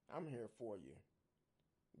 I'm here for you.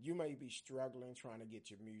 You may be struggling trying to get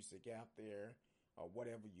your music out there or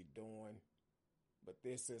whatever you're doing, but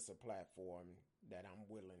this is a platform that I'm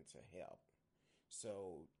willing to help.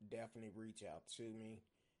 So definitely reach out to me,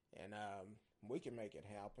 and we can make it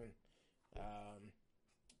happen.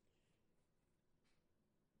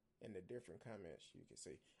 In the different comments you can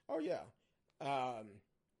see. Oh yeah.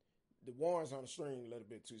 The ones on the screen a little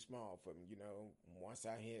bit too small for me. Once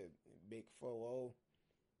I hit big 4-0,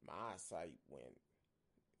 my eyesight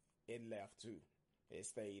it left too. It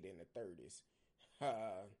stayed in the 30s.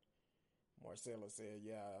 Marcella said,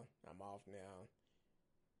 yeah, I'm off now.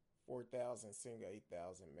 4,000 single,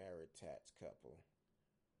 8,000 married tax couple.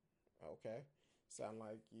 Okay. Sound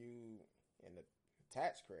like you in the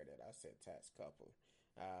tax credit. I said tax couple.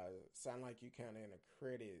 Sound like you kind of in a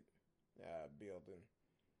credit building.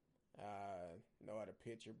 No other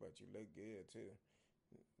picture, but you look good too.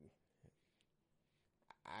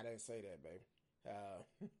 I didn't say that, baby.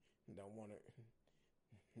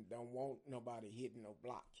 Don't want nobody hitting no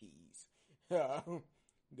block keys.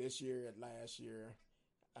 This year and last year.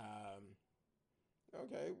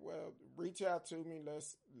 Okay, well, reach out to me.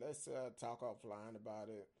 Let's talk offline about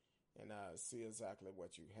it and see exactly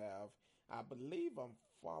what you have. I believe I'm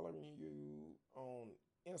following you on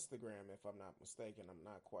Instagram, if I'm not mistaken. I'm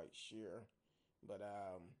not quite sure, but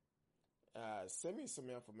send me some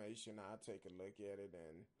information. I'll take a look at it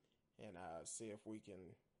and see if we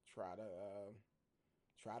can try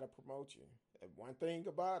to promote you. And one thing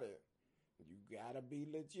about it, you gotta be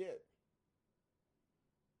legit.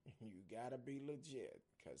 You gotta be legit,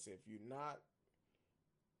 because if you're not,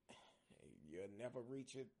 you'll never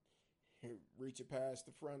reach it past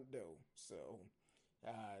the front door. So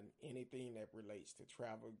anything that relates to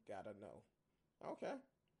travel, gotta know. Okay.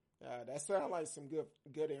 That sounds like some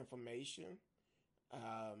good information.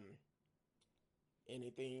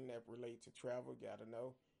 Anything that relates to travel, gotta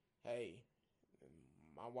know. Hey,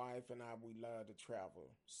 my wife and I, we love to travel.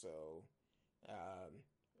 So,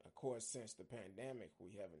 of course, since the pandemic,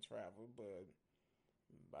 we haven't traveled, but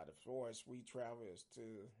by the force we travel is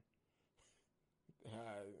to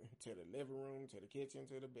the living room, to the kitchen,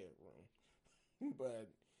 to the bedroom. But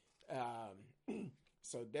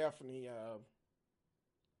so definitely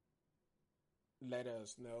let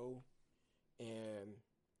us know. And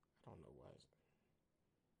I don't know why.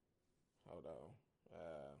 Hold on.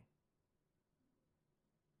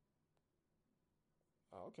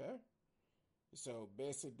 Okay. So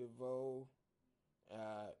Bessie DeVoe,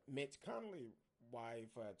 Mitch Connolly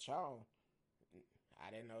wife, Charles. I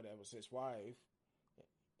didn't know that was his wife.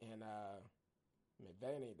 And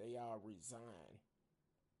Madani, they all resigned.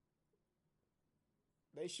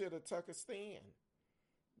 They should have took a stand.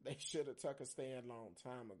 They should have took a stand long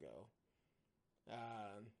time ago.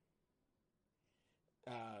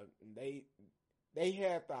 They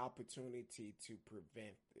had the opportunity to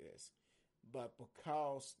prevent this, but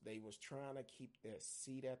because they was trying to keep their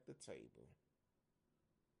seat at the table,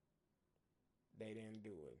 they didn't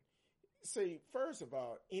do it. See, first of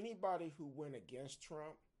all, anybody who went against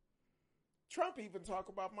Trump even talked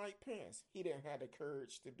about Mike Pence. He didn't have the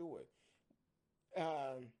courage to do it.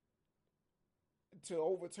 To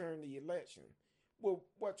overturn the election. Well,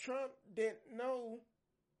 what Trump didn't know,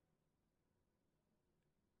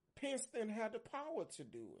 Pence didn't have the power to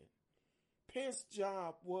do it. Pence's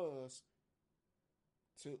job was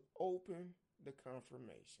to open the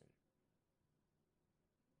confirmation.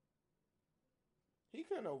 He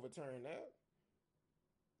couldn't overturn that.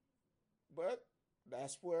 But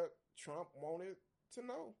that's what Trump wanted to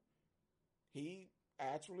know. He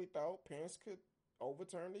actually thought Pence could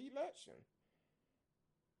overturn the election.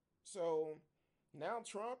 So now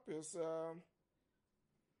Trump is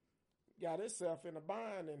got himself in a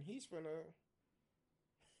bind, and he's gonna.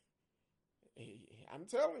 I'm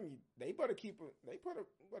telling you, they better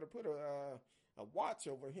better put a watch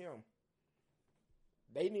over him.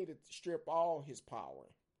 They need to strip all his power.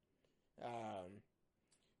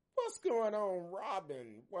 What's going on,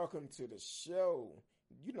 Robin? Welcome to the show.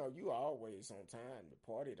 You know you always on time.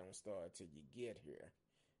 The party don't start till you get here.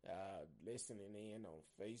 Listening in on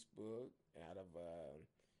Facebook out of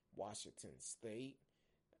Washington State.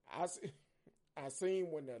 I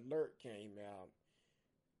seen when the alert came out.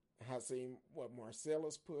 I seen what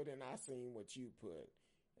Marcellus put, and I seen what you put,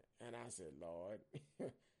 and I said, Lord,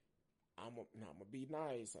 I'm gonna be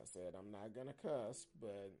nice. I said I'm not gonna cuss,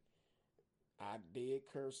 but I did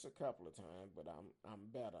curse a couple of times, but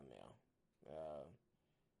I'm better now.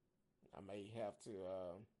 I may have to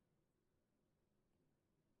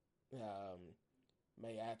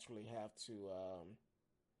may actually have to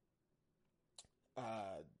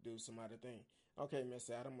do some other thing. Okay,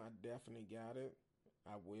 Miss Adam, I definitely got it.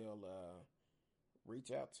 I will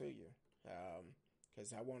reach out to you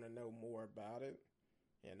because I want to know more about it,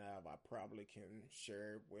 and I probably can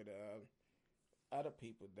share it with other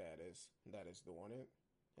people that is doing it.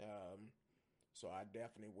 So I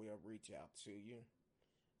definitely will reach out to you.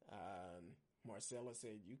 Marcella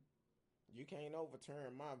said you can't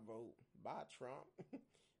overturn my vote by Trump.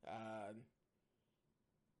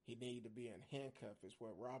 He need to be in handcuffs is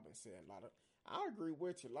what Robin said. I agree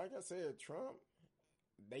with you. Like I said, Trump,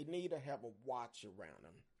 they need to have a watch around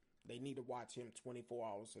him. They need to watch him 24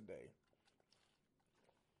 hours a day.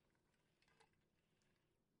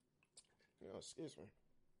 Excuse me.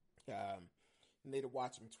 Need to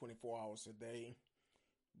watch him 24 hours a day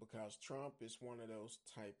because Trump is one of those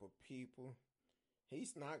type of people.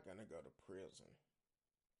 He's not going to go to prison.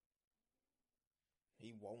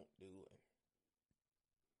 He won't do it.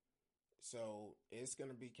 So it's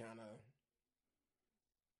going to be kind of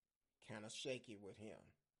shaky with him.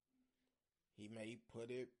 He may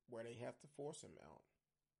put it where they have to force him out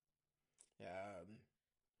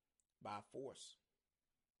by force.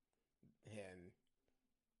 And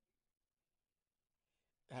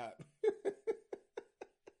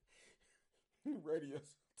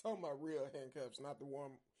radio's talking about real handcuffs, not the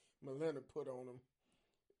one Melinda put on him.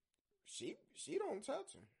 She don't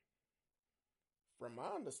touch him. From my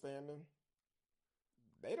understanding,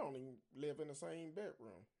 they don't even live in the same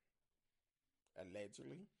bedroom.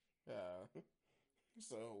 Allegedly.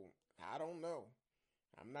 So, I don't know.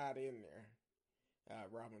 I'm not in there.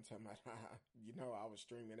 Robin talking about, I was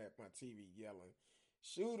streaming at my TV yelling,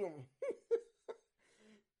 shoot him.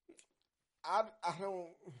 I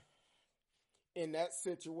don't, in that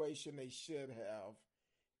situation, they should have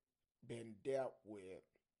been dealt with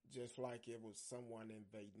just like it was someone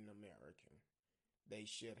invading America. They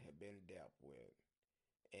should have been dealt with.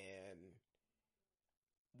 And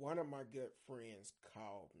one of my good friends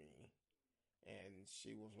called me and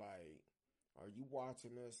she was like, are you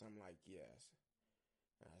watching this? I'm like, yes.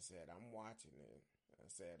 I said, I'm watching it. I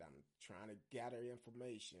said, I'm trying to gather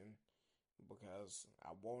information because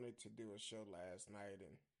I wanted to do a show last night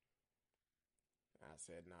and I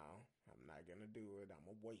said, no, I'm not going to do it. I'm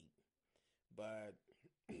going to wait. But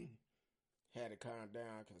had to calm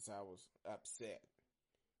down because I was upset.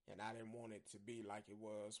 And I didn't want it to be like it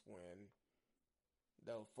was when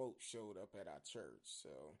those folks showed up at our church.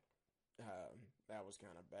 So that was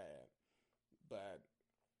kind of bad. But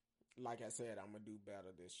like I said, I'm going to do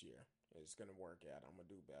better this year. It's going to work out. I'm going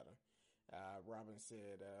to do better. Robin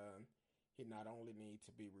said he not only needs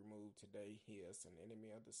to be removed today, he is an enemy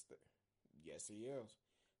of the state. Yes, he is.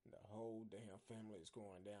 The whole damn family is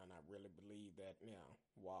going down. I really believe that now.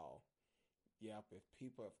 Wow. Yep, if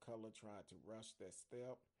people of color tried to rush that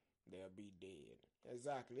step, they'll be dead.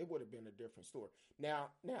 Exactly. It would have been a different story. Now,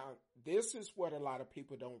 this is what a lot of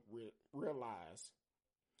people don't realize.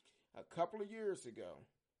 A couple of years ago,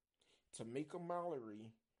 Tamika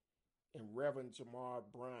Mallory and Reverend Jamar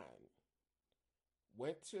Bryan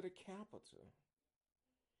went to the Capitol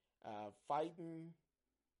fighting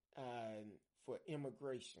for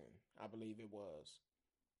immigration, I believe it was.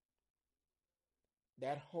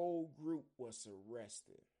 That whole group was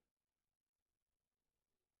arrested.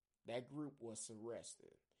 That group was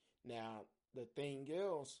arrested. Now, the thing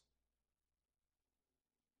is,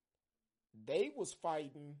 they was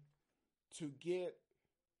fighting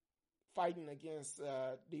against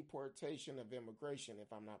deportation of immigration,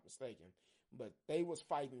 if I'm not mistaken. but they was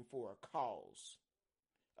fighting for a cause,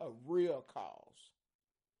 a real cause.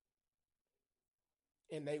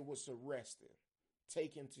 And they was arrested,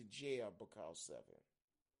 taken to jail because of it.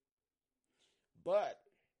 But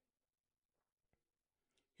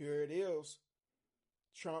here it is.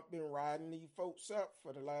 Trump been riding these folks up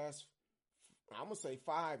for the last, I'm going to say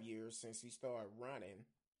 5 years since he started running.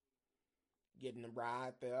 Getting them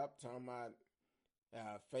riled up, talking about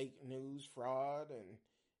fake news, fraud,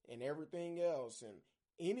 and everything else. And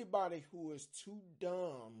anybody who is too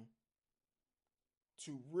dumb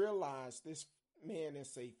to realize this man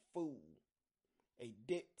is a fool, a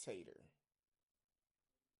dictator,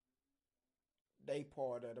 they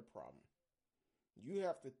part of the problem. You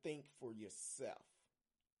have to think for yourself.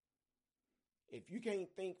 If you can't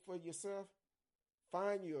think for yourself,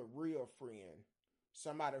 find you a real friend,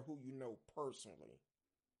 somebody who you know personally,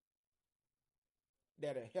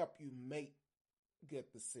 that'll help you make good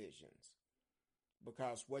decisions.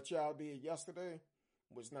 Because what y'all did yesterday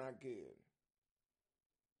was not good.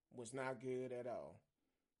 Was not good at all.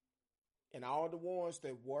 And all the ones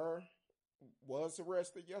that was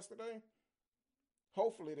arrested yesterday,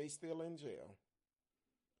 hopefully they still in jail.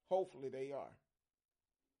 Hopefully they are.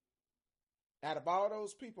 Out of all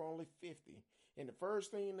those people, only 50. And the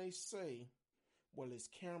first thing they say, well, it's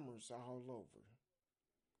cameras all over.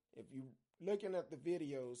 If you looking at the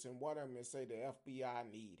videos and one of them say the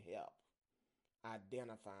FBI need help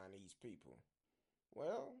identifying these people.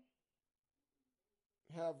 Well,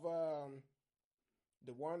 have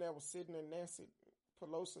the one that was sitting in Nancy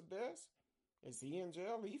Pelosi's desk, is he in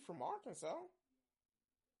jail? He from Arkansas.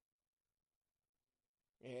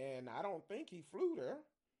 And I don't think he flew there.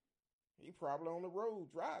 He probably on the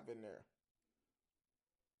road driving there.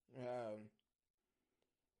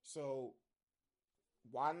 So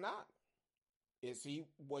why not?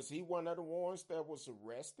 Was he one of the ones that was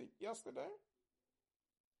arrested yesterday?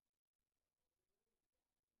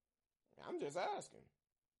 I'm just asking.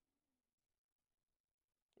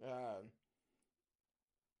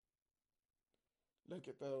 Look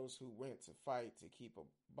at those who went to fight to keep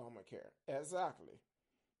Obamacare. Exactly.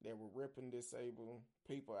 They were ripping disabled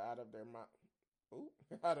people out of their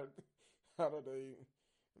out of the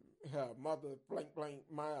mother blank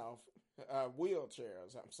mouth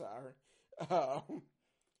wheelchairs. I'm sorry. Who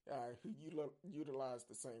utilized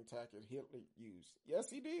the same tactic Hitler used. Yes,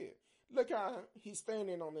 he did. Look how he's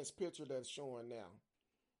standing on this picture that's showing now.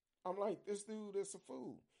 I'm like, this dude is a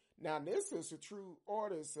fool. Now, this is a true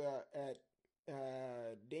artist at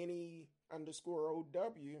Denny_OW.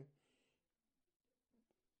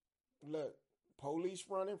 Look, police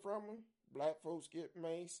running from him. Black folks get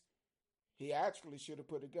maced. He actually should have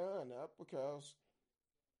put a gun up because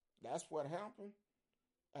that's what happened.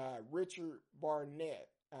 Richard Barnett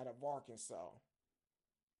out of Arkansas.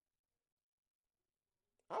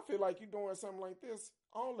 I feel like you're doing something like this,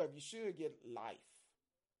 all of you should get life.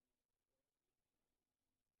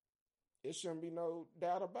 It shouldn't be no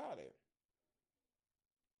doubt about it.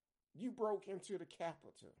 You broke into the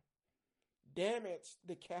Capitol, damaged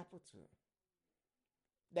the Capitol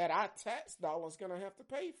that our tax dollars going to have to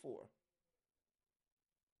pay for.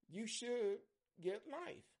 You should get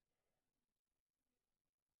life.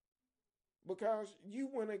 Because you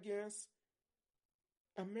went against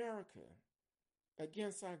America,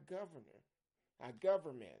 against our governor, our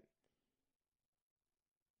government.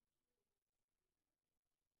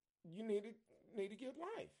 You need to get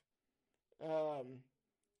life.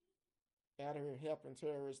 Out here helping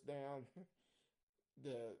terrorists down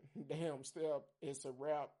the damn step. It's a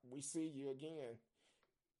wrap. We see you again.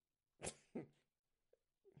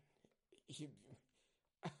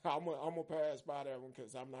 I'm gonna pass by that one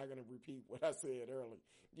because I'm not gonna repeat what I said earlier.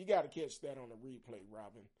 You got to catch that on the replay,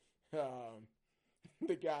 Robin.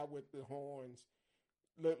 The guy with the horns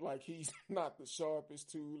looked like he's not the sharpest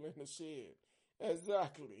tool in the shed.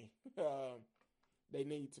 Exactly. They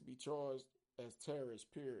need to be charged as terrorists,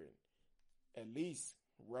 period. At least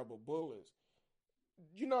rubber bullets.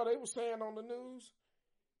 You know, they were saying on the news,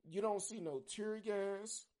 you don't see no tear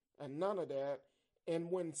gas and none of that.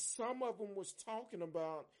 And when some of them was talking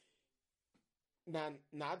about,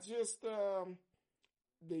 not just the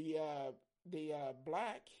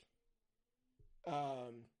black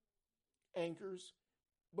anchors,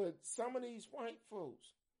 but some of these white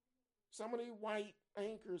folks, some of these white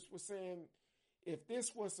anchors were saying, if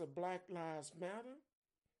this was a Black Lives Matter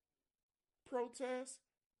protest,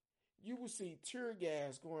 you would see tear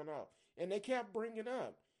gas going up. And they kept bringing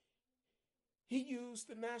up, he used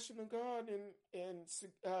the National Guard and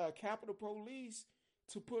Capitol Police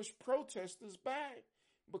to push protesters back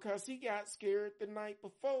because he got scared the night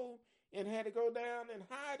before and had to go down and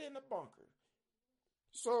hide in a bunker.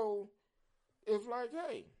 So it's like,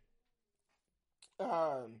 hey,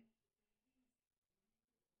 um,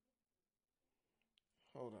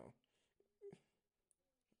 hold on.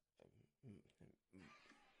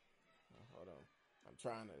 Hold on. I'm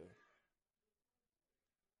trying to.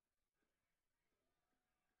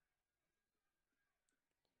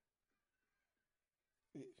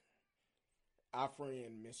 Our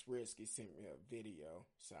friend Miss Risky sent me a video,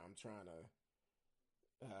 so I'm trying to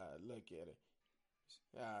look at it.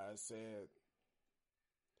 It said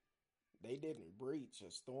they didn't breach or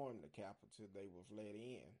storm the Capitol; they was let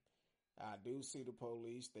in. I do see the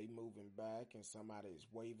police; they moving back, and somebody is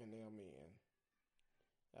waving them in.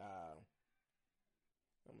 Uh,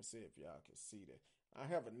 I'm gonna see if y'all can see that. I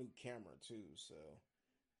have a new camera too, so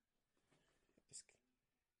it's,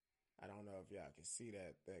 I don't know if y'all can see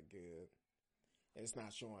that good. It's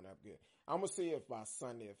not showing up good. I'm gonna see if by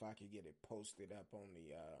Sunday if I can get it posted up on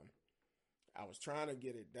the. I was trying to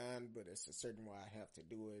get it done, but it's a certain way I have to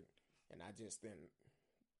do it, and I just didn't.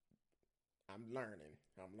 I'm learning.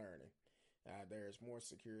 I'm learning. There's more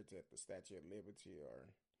security at the Statue of Liberty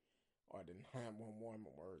or the 911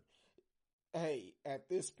 word. Hey, at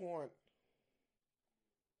this point,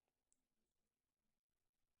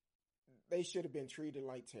 they should have been treated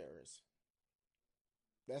like terrorists.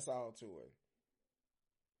 That's all to it.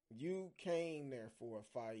 You came there for a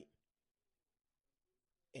fight,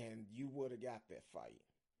 and you would have got that fight,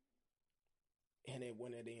 and it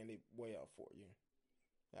wouldn't have ended well for you.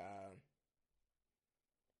 Uh,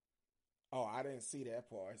 oh, I didn't see that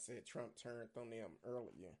part. It said Trump turned on them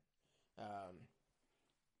earlier. Um,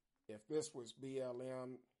 if this was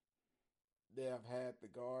BLM, they have had the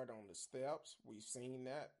guard on the steps. We've seen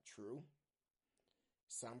that. True.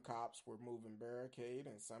 Some cops were moving barricade,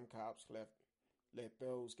 and some cops let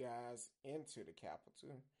those guys into the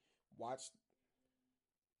Capitol. Watch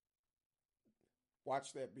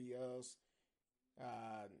that be us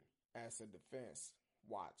as a defense.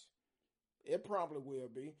 Watch. It probably will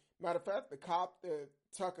be. Matter of fact, the cop that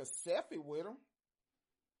took a selfie with him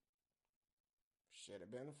should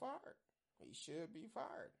have been fired. He should be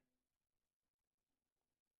fired.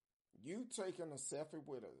 You taking a selfie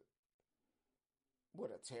with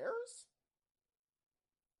a terrorist?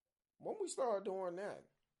 When we start doing that?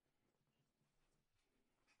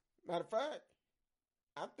 Matter of fact,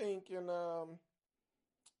 I think in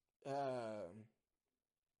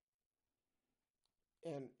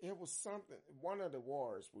and it was something, one of the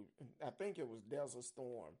wars, I think it was Desert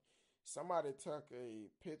Storm. Somebody took a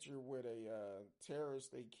picture with a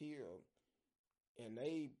terrorist they killed, and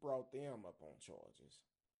they brought them up on charges.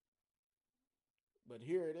 But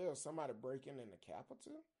here it is, somebody breaking in the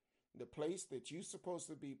Capitol, the place that you're supposed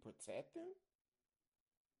to be protecting,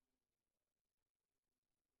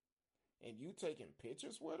 and you taking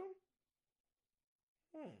pictures with them?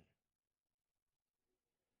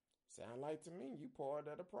 Sound like to me you part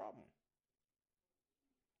of the problem.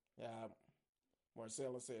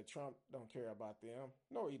 Marcella said Trump don't care about them.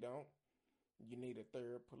 No, he don't. You need a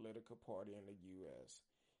third political party in the U.S.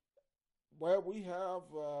 Well, we have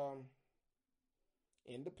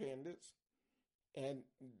independents, and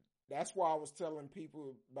that's why I was telling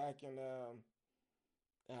people back in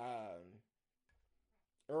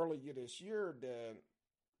earlier this year that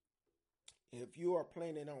if you are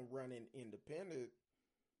planning on running independent,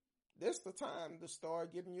 this the time to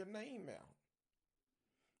start getting your name out.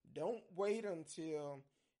 Don't wait until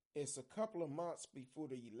it's a couple of months before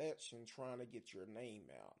the election trying to get your name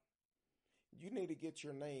out. You need to get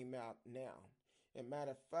your name out now. And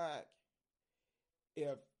matter of fact,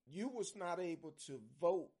 if you was not able to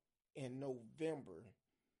vote in November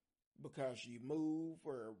because you move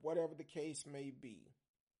or whatever the case may be,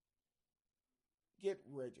 get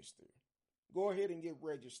registered. Go ahead and get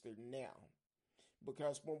registered now.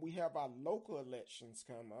 Because when we have our local elections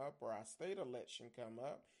come up or our state election come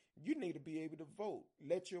up, you need to be able to vote.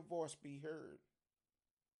 Let your voice be heard.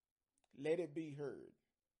 Let it be heard.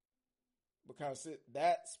 Because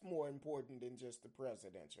that's more important than just the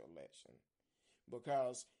presidential election.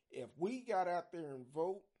 Because if we got out there and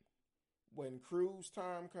vote when Cruz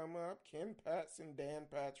time come up, Ken Paxton, Dan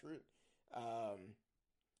Patrick,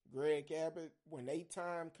 Greg Abbott, when they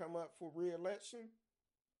time come up for re-election,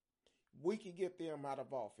 we can get them out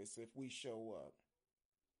of office if we show up.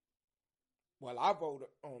 Well, I vote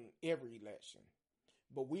on every election,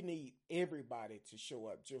 but we need everybody to show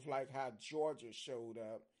up, just like how Georgia showed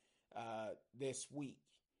up this week.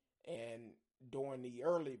 And during the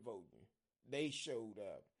early voting, they showed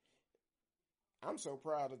up. I'm so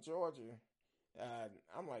proud of Georgia.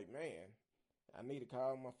 I'm like, man, I need to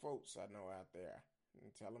call my folks I know out there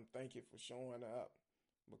and tell them thank you for showing up.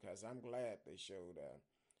 because I'm glad they showed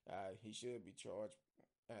he should be charged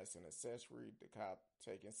as an accessory to cop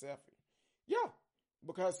taking selfie. Yeah,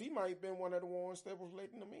 because he might have been one of the ones that was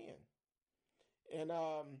letting them in. And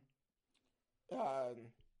uh,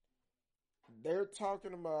 they're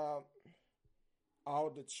talking about all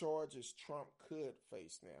the charges Trump could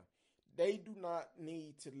face now. They do not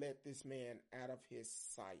need to let this man out of his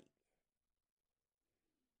sight.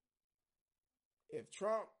 If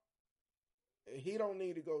Trump, he don't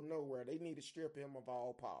need to go nowhere. They need to strip him of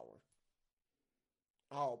all power.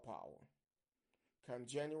 All power. Come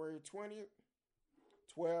January 20th,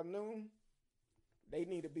 12 noon, they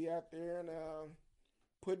need to be out there and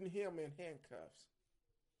putting him in handcuffs.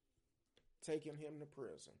 Taking him to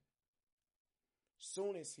prison.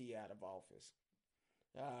 Soon as he out of office.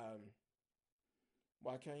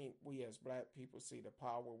 Why can't we as black people see the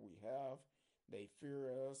power we have? They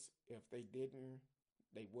fear us. If they didn't,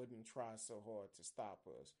 they wouldn't try so hard to stop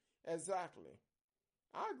us. Exactly.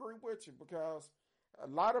 I agree with you because a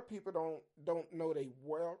lot of people don't know they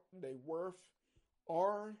worth,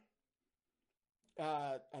 or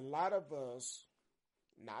a lot of us,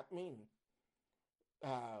 not me,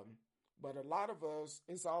 but a lot of us,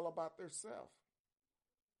 it's all about their self.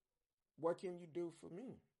 What can you do for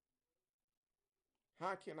me?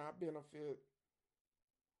 How can I benefit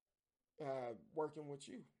working with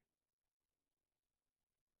you?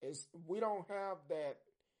 We don't have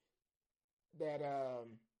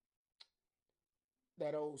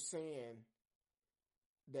that old saying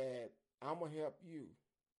that I'm gonna help you.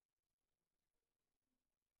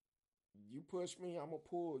 You push me, I'm gonna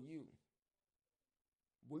pull you.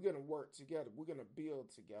 We're gonna work together. We're gonna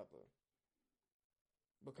build together.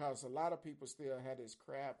 Because a lot of people still have this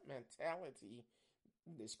crab mentality,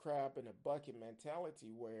 this crab in a bucket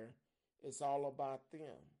mentality where it's all about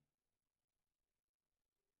them.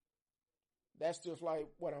 That's just like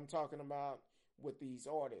what I'm talking about with these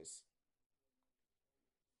artists.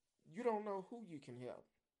 You don't know who you can help.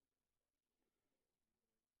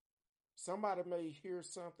 Somebody may hear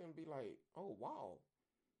something and be like, oh, wow,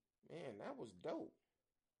 man, that was dope.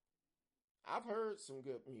 I've heard some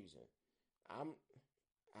good music. I'm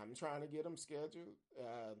trying to get them scheduled.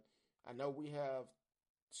 I know we have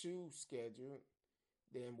 2 scheduled.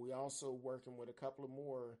 Then we also working with a couple of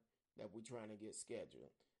more that we're trying to get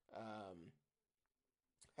scheduled.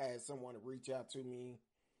 Had someone reach out to me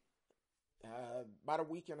about a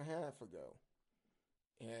week and a half ago,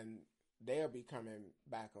 and they'll be coming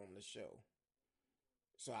back on the show.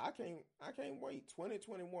 So I can't wait.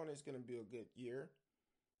 2021 is going to be a good year.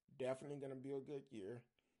 Definitely going to be a good year.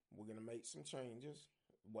 We're going to make some changes.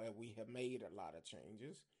 Well, we have made a lot of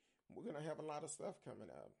changes. We're going to have a lot of stuff coming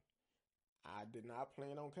up. I did not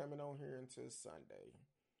plan on coming on here until Sunday,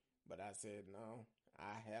 but I said, no,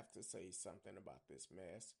 I have to say something about this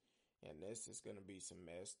mess. And this is going to be some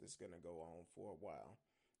mess that's going to go on for a while.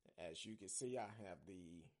 As you can see, I have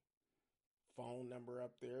the phone number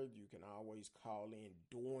up there. You can always call in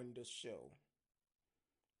during the show.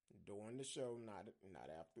 During the show, not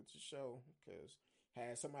after the show. Because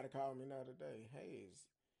had somebody call me the other day. Hey,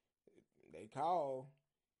 they called,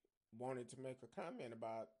 wanted to make a comment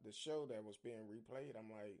about the show that was being replayed. I'm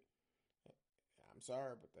like, I'm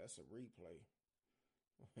sorry, but that's a replay.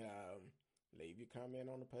 Leave your comment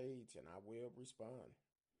on the page and I will respond.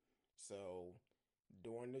 So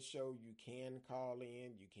during the show, you can call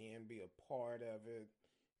in. You can be a part of it,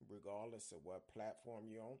 regardless of what platform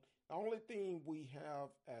you're on. The only thing we have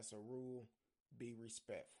as a rule, be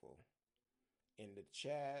respectful. In the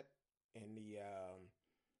chat, in the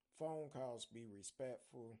phone calls, be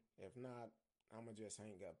respectful. If not, I'm going to just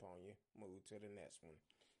hang up on you. Move to the next one.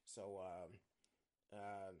 So,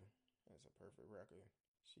 that's a perfect record.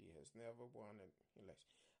 She has never won an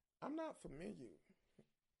election. I'm not familiar.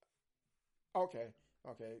 Okay,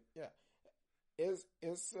 yeah. It's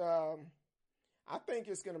I think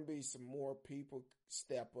it's gonna be some more people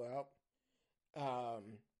step up. I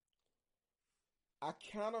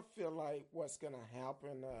kind of feel like what's gonna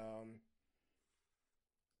happen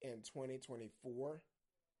in 2024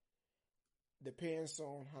 depends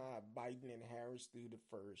on how Biden and Harris do the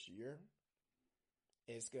first year.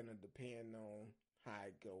 It's gonna depend on how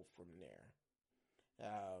it go from there.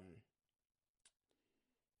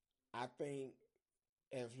 I think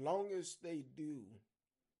as long as they do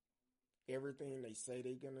everything they say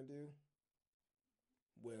they're gonna do,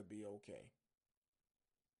 we'll be okay.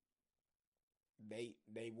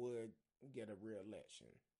 They would get a re-election.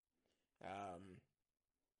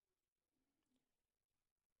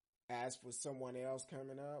 As for someone else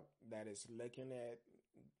coming up that is looking at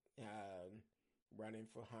running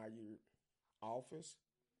for higher office,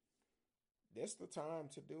 this the time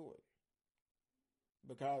to do it.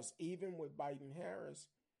 Because even with Biden Harris,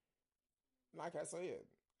 like I said,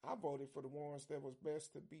 I voted for the ones that was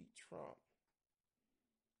best to beat Trump.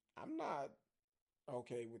 I'm not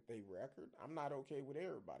okay with their record. I'm not okay with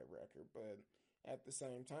everybody's record, but at the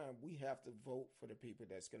same time, we have to vote for the people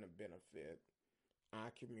that's going to benefit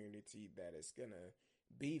our community, that is going to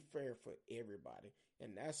be fair for everybody.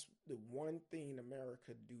 And that's the one thing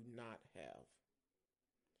America do not have.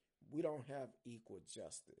 We don't have equal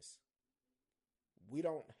justice. We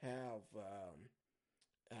don't have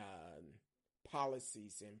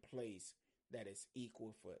policies in place that is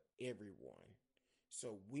equal for everyone.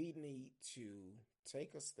 So we need to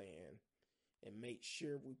take a stand and make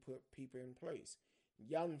sure we put people in place.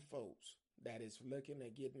 Young folks that is looking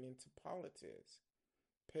at getting into politics,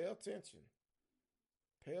 pay attention.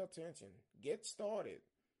 Pay attention. Get started.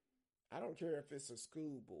 I don't care if it's a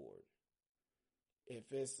school board,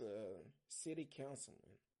 if it's a city councilman,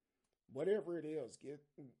 whatever it is,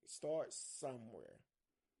 start somewhere.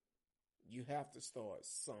 You have to start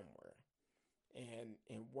somewhere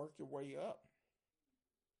and work your way up.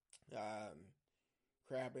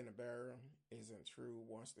 Crab in a barrel isn't true.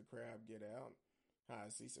 Once the crab get out, how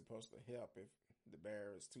is he supposed to help if the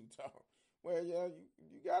barrel is too tall? Well, yeah,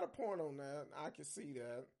 you got a point on that. I can see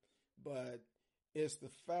that. But it's the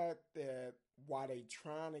fact that while they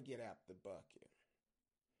trying to get out the bucket,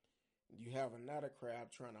 you have another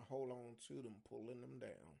crab trying to hold on to them, pulling them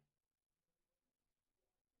down.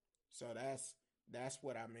 So that's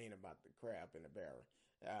what I mean about the crab in the barrel.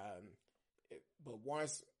 But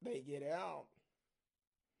once they get out,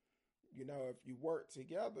 if you work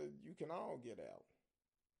together, you can all get out.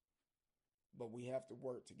 But we have to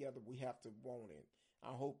work together. We have to want it. I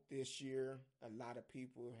hope this year a lot of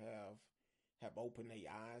people have opened their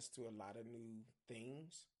eyes to a lot of new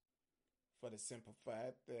things, for the simple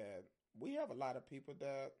fact that we have a lot of people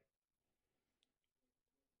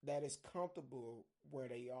that is comfortable where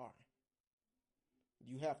they are.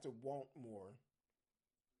 You have to want more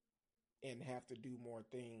and have to do more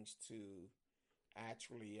things to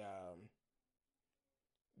actually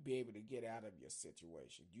be able to get out of your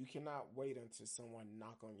situation. You cannot wait until someone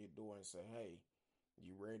knock on your door and say, hey,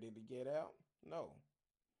 you ready to get out? No.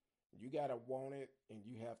 You got to want it, and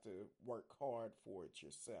you have to work hard for it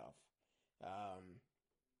yourself.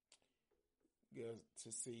 Good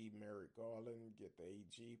to see Merrick Garland get the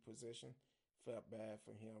AG position. Felt bad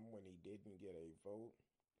for him when he didn't get a vote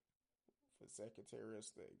for Secretary of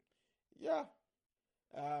State. Yeah.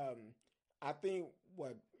 I think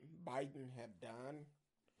what Biden have done,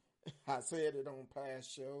 I said it on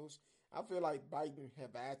past shows, I feel like Biden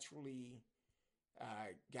have actually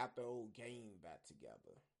got the old game back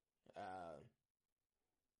together.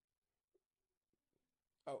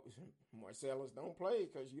 Marcellus, don't play,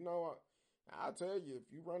 because I'll tell you,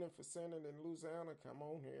 if you're running for Senate in Louisiana, come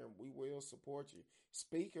on here and we will support you.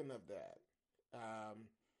 Speaking of that,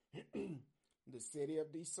 the city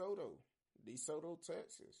of DeSoto,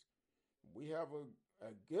 Texas, we have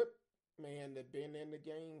a good man that been in the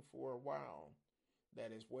game for a while,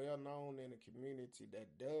 that is well known in the community,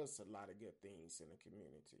 that does a lot of good things in the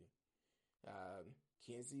community.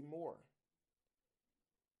 Kenzie Moore,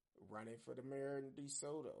 running for the mayor in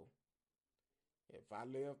DeSoto. If I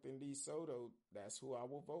lived in DeSoto, that's who I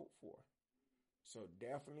will vote for. So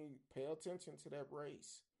definitely pay attention to that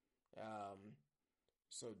race.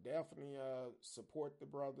 So definitely support the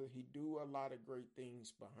brother. He do a lot of great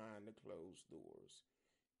things behind the closed doors.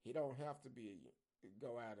 He don't have to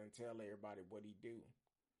go out and tell everybody what he do.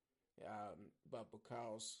 But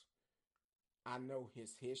because I know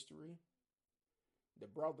his history, the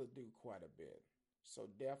brother do quite a bit. So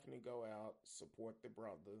definitely go out, support the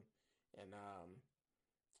brother, and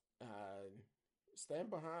stand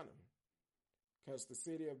behind him. Because the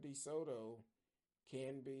city of DeSoto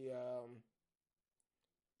can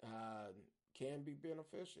be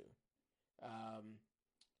beneficial.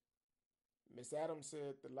 Miss Adams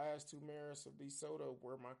said the last two mayors of DeSoto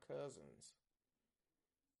were my cousins.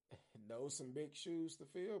 Those some big shoes to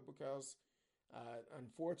fill, because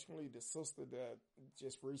unfortunately the sister that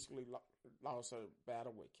just recently lost her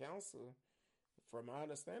battle with cancer, from my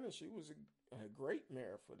understanding, she was a great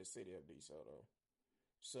mayor for the city of DeSoto.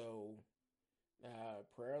 So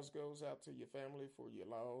prayers goes out to your family for your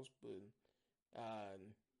loss, but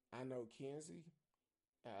I know Kenzie.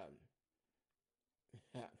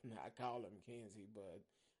 I call him Kenzie, but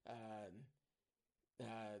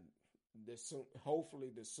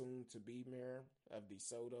hopefully the soon-to-be mayor of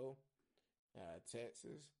DeSoto,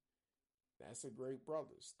 Texas, that's a great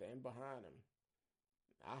brother. Stand behind him.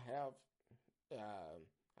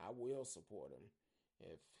 I will support him,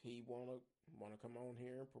 If he wanna come on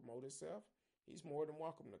here and promote himself, he's more than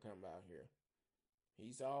welcome to come out here.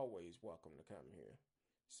 He's always welcome to come here.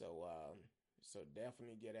 So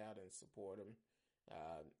definitely get out and support him.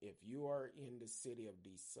 If you are in the city of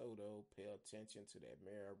DeSoto, pay attention to that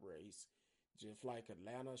mayor race. Just like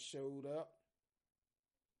Atlanta showed up,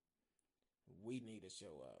 we need to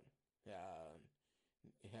show up.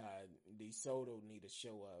 DeSoto need to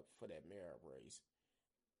show up for that mayor race.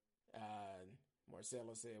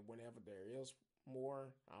 Marcella said, "Whenever there is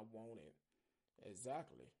more, I want it."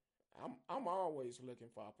 Exactly. I'm always looking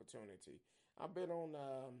for opportunity. I've been on,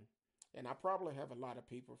 and I probably have a lot of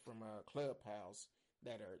people from Clubhouse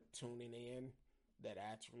that are tuning in. That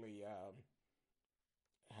actually,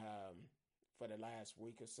 for the last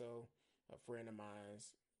week or so, a friend of mine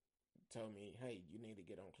told me, "Hey, you need to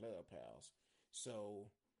get on Clubhouse." So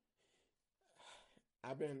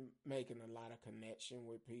I've been making a lot of connection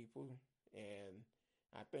with people, and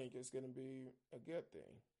I think it's going to be a good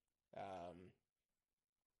thing.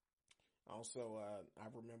 Also, I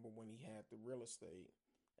remember when he had the real estate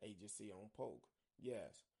agency on Polk.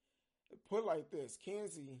 Yes. Put like this,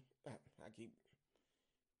 Kenzie, I keep,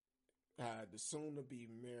 the soon to be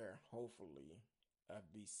mayor, hopefully, of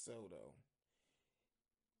DeSoto.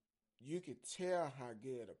 You could tell how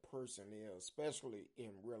good a person is, especially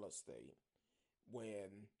in real estate,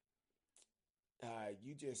 when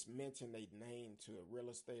you just mention their name to a real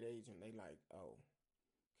estate agent, they like, "Oh,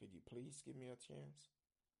 could you please give me a chance?"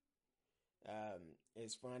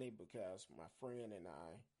 It's funny because my friend and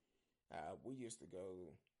I, we used to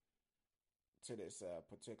go to this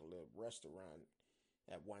particular restaurant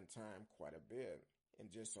at one time quite a bit, and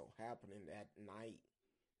just so happening that night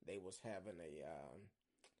they was having a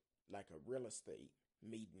like a real estate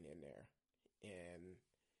meeting in there, and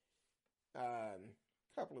a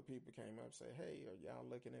couple of people came up and said, "Hey, are y'all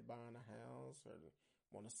looking at buying a house or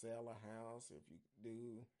want to sell a house? If you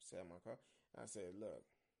do, sell my car." I said, "Look,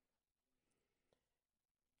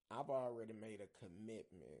 I've already made a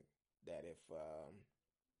commitment that if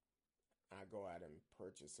I go out and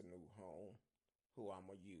purchase a new home, who I'm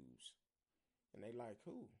going to use." And they like,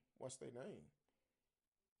 "Who? What's their name?"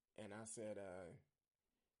 And I said,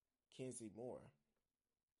 Kenzie Moore.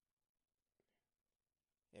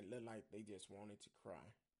 And looked like they just wanted to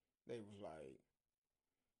cry. They was like,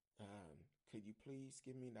 "Could you please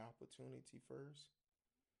give me the opportunity first?"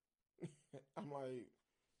 I'm like,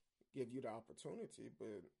 "Give you the opportunity,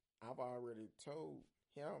 but I've already told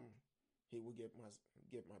him he would get my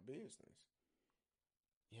business."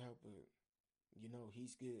 "Yeah, but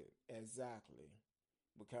he's good." Exactly.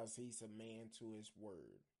 Because he's a man to his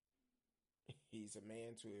word. He's a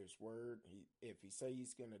man to his word. If he say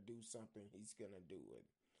he's gonna do something, he's gonna do it.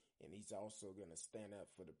 And he's also gonna stand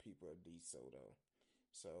up for the people of DeSoto.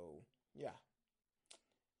 So yeah.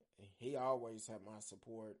 He always had my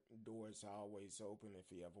support. Doors are always open if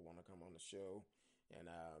he ever want to come on the show and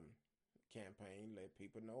campaign, let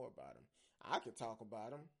people know about him. I could talk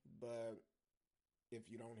about him, but if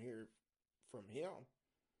you don't hear from him,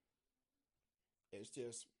 it's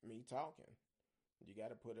just me talking. You got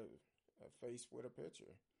to put a face with a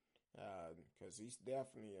picture, because he's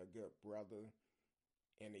definitely a good brother,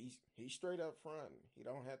 and he's straight up front. He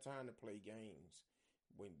don't have time to play games.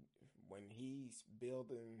 When he's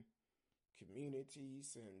building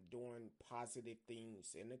communities and doing positive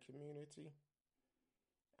things in the community,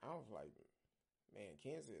 I was like, man,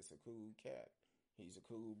 Kenzie is a cool cat. He's a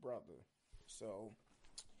cool brother. So,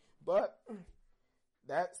 but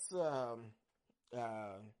that's our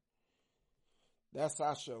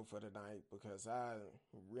show for tonight, because I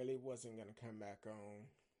really wasn't gonna come back on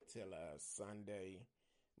till Sunday,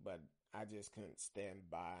 but I just couldn't stand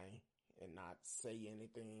by and not say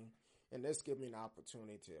anything. And this gave me an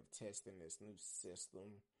opportunity of testing this new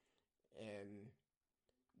system. And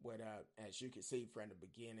as you can see from the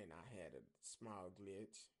beginning, I had a small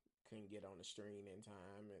glitch. Couldn't get on the screen in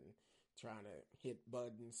time and trying to hit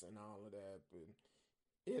buttons and all of that. But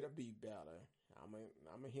it'll be better. I'm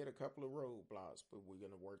gonna hit a couple of roadblocks, but we're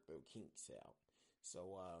gonna work the kinks out.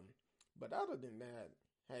 So, but other than that,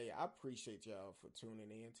 hey, I appreciate y'all for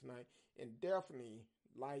tuning in tonight, and definitely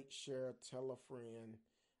like, share, tell a friend.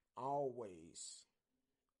 Always.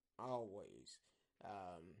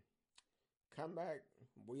 Come back.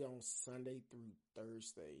 We on Sunday through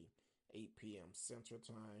Thursday, 8 p.m. Central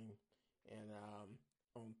Time, and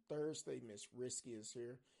on Thursday, Miss Risky is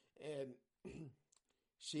here, and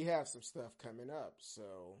she has some stuff coming up.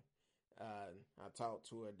 So I talked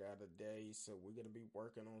to her the other day, so we're gonna be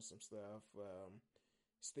working on some stuff.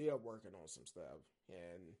 Still working on some stuff,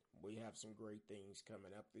 and we have some great things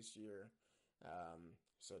coming up this year.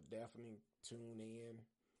 So definitely tune in,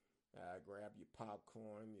 grab your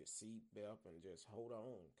popcorn, your seatbelt, and just hold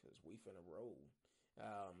on because we finna roll.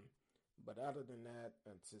 Um, but other than that,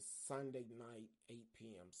 until Sunday night, 8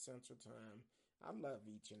 p.m. Central Time, I love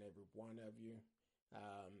each and every one of you.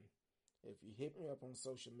 Um, if you hit me up on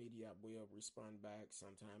social media, I will respond back.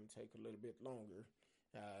 Sometimes take a little bit longer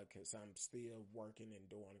because I'm still working and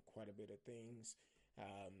doing quite a bit of things.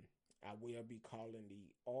 I will be calling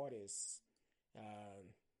the artists uh,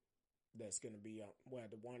 that's going to be on, well,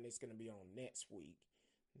 the one that's going to be on next week.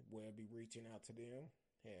 We'll be reaching out to them,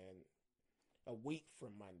 and a week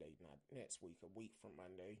from Monday, not next week, a week from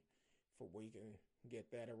Monday, for we can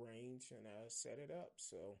get that arranged and set it up.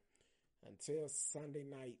 So until Sunday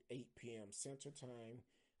night, 8 p.m. Central Time,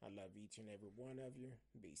 I love each and every one of you.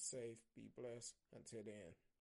 Be safe, be blessed. Until then.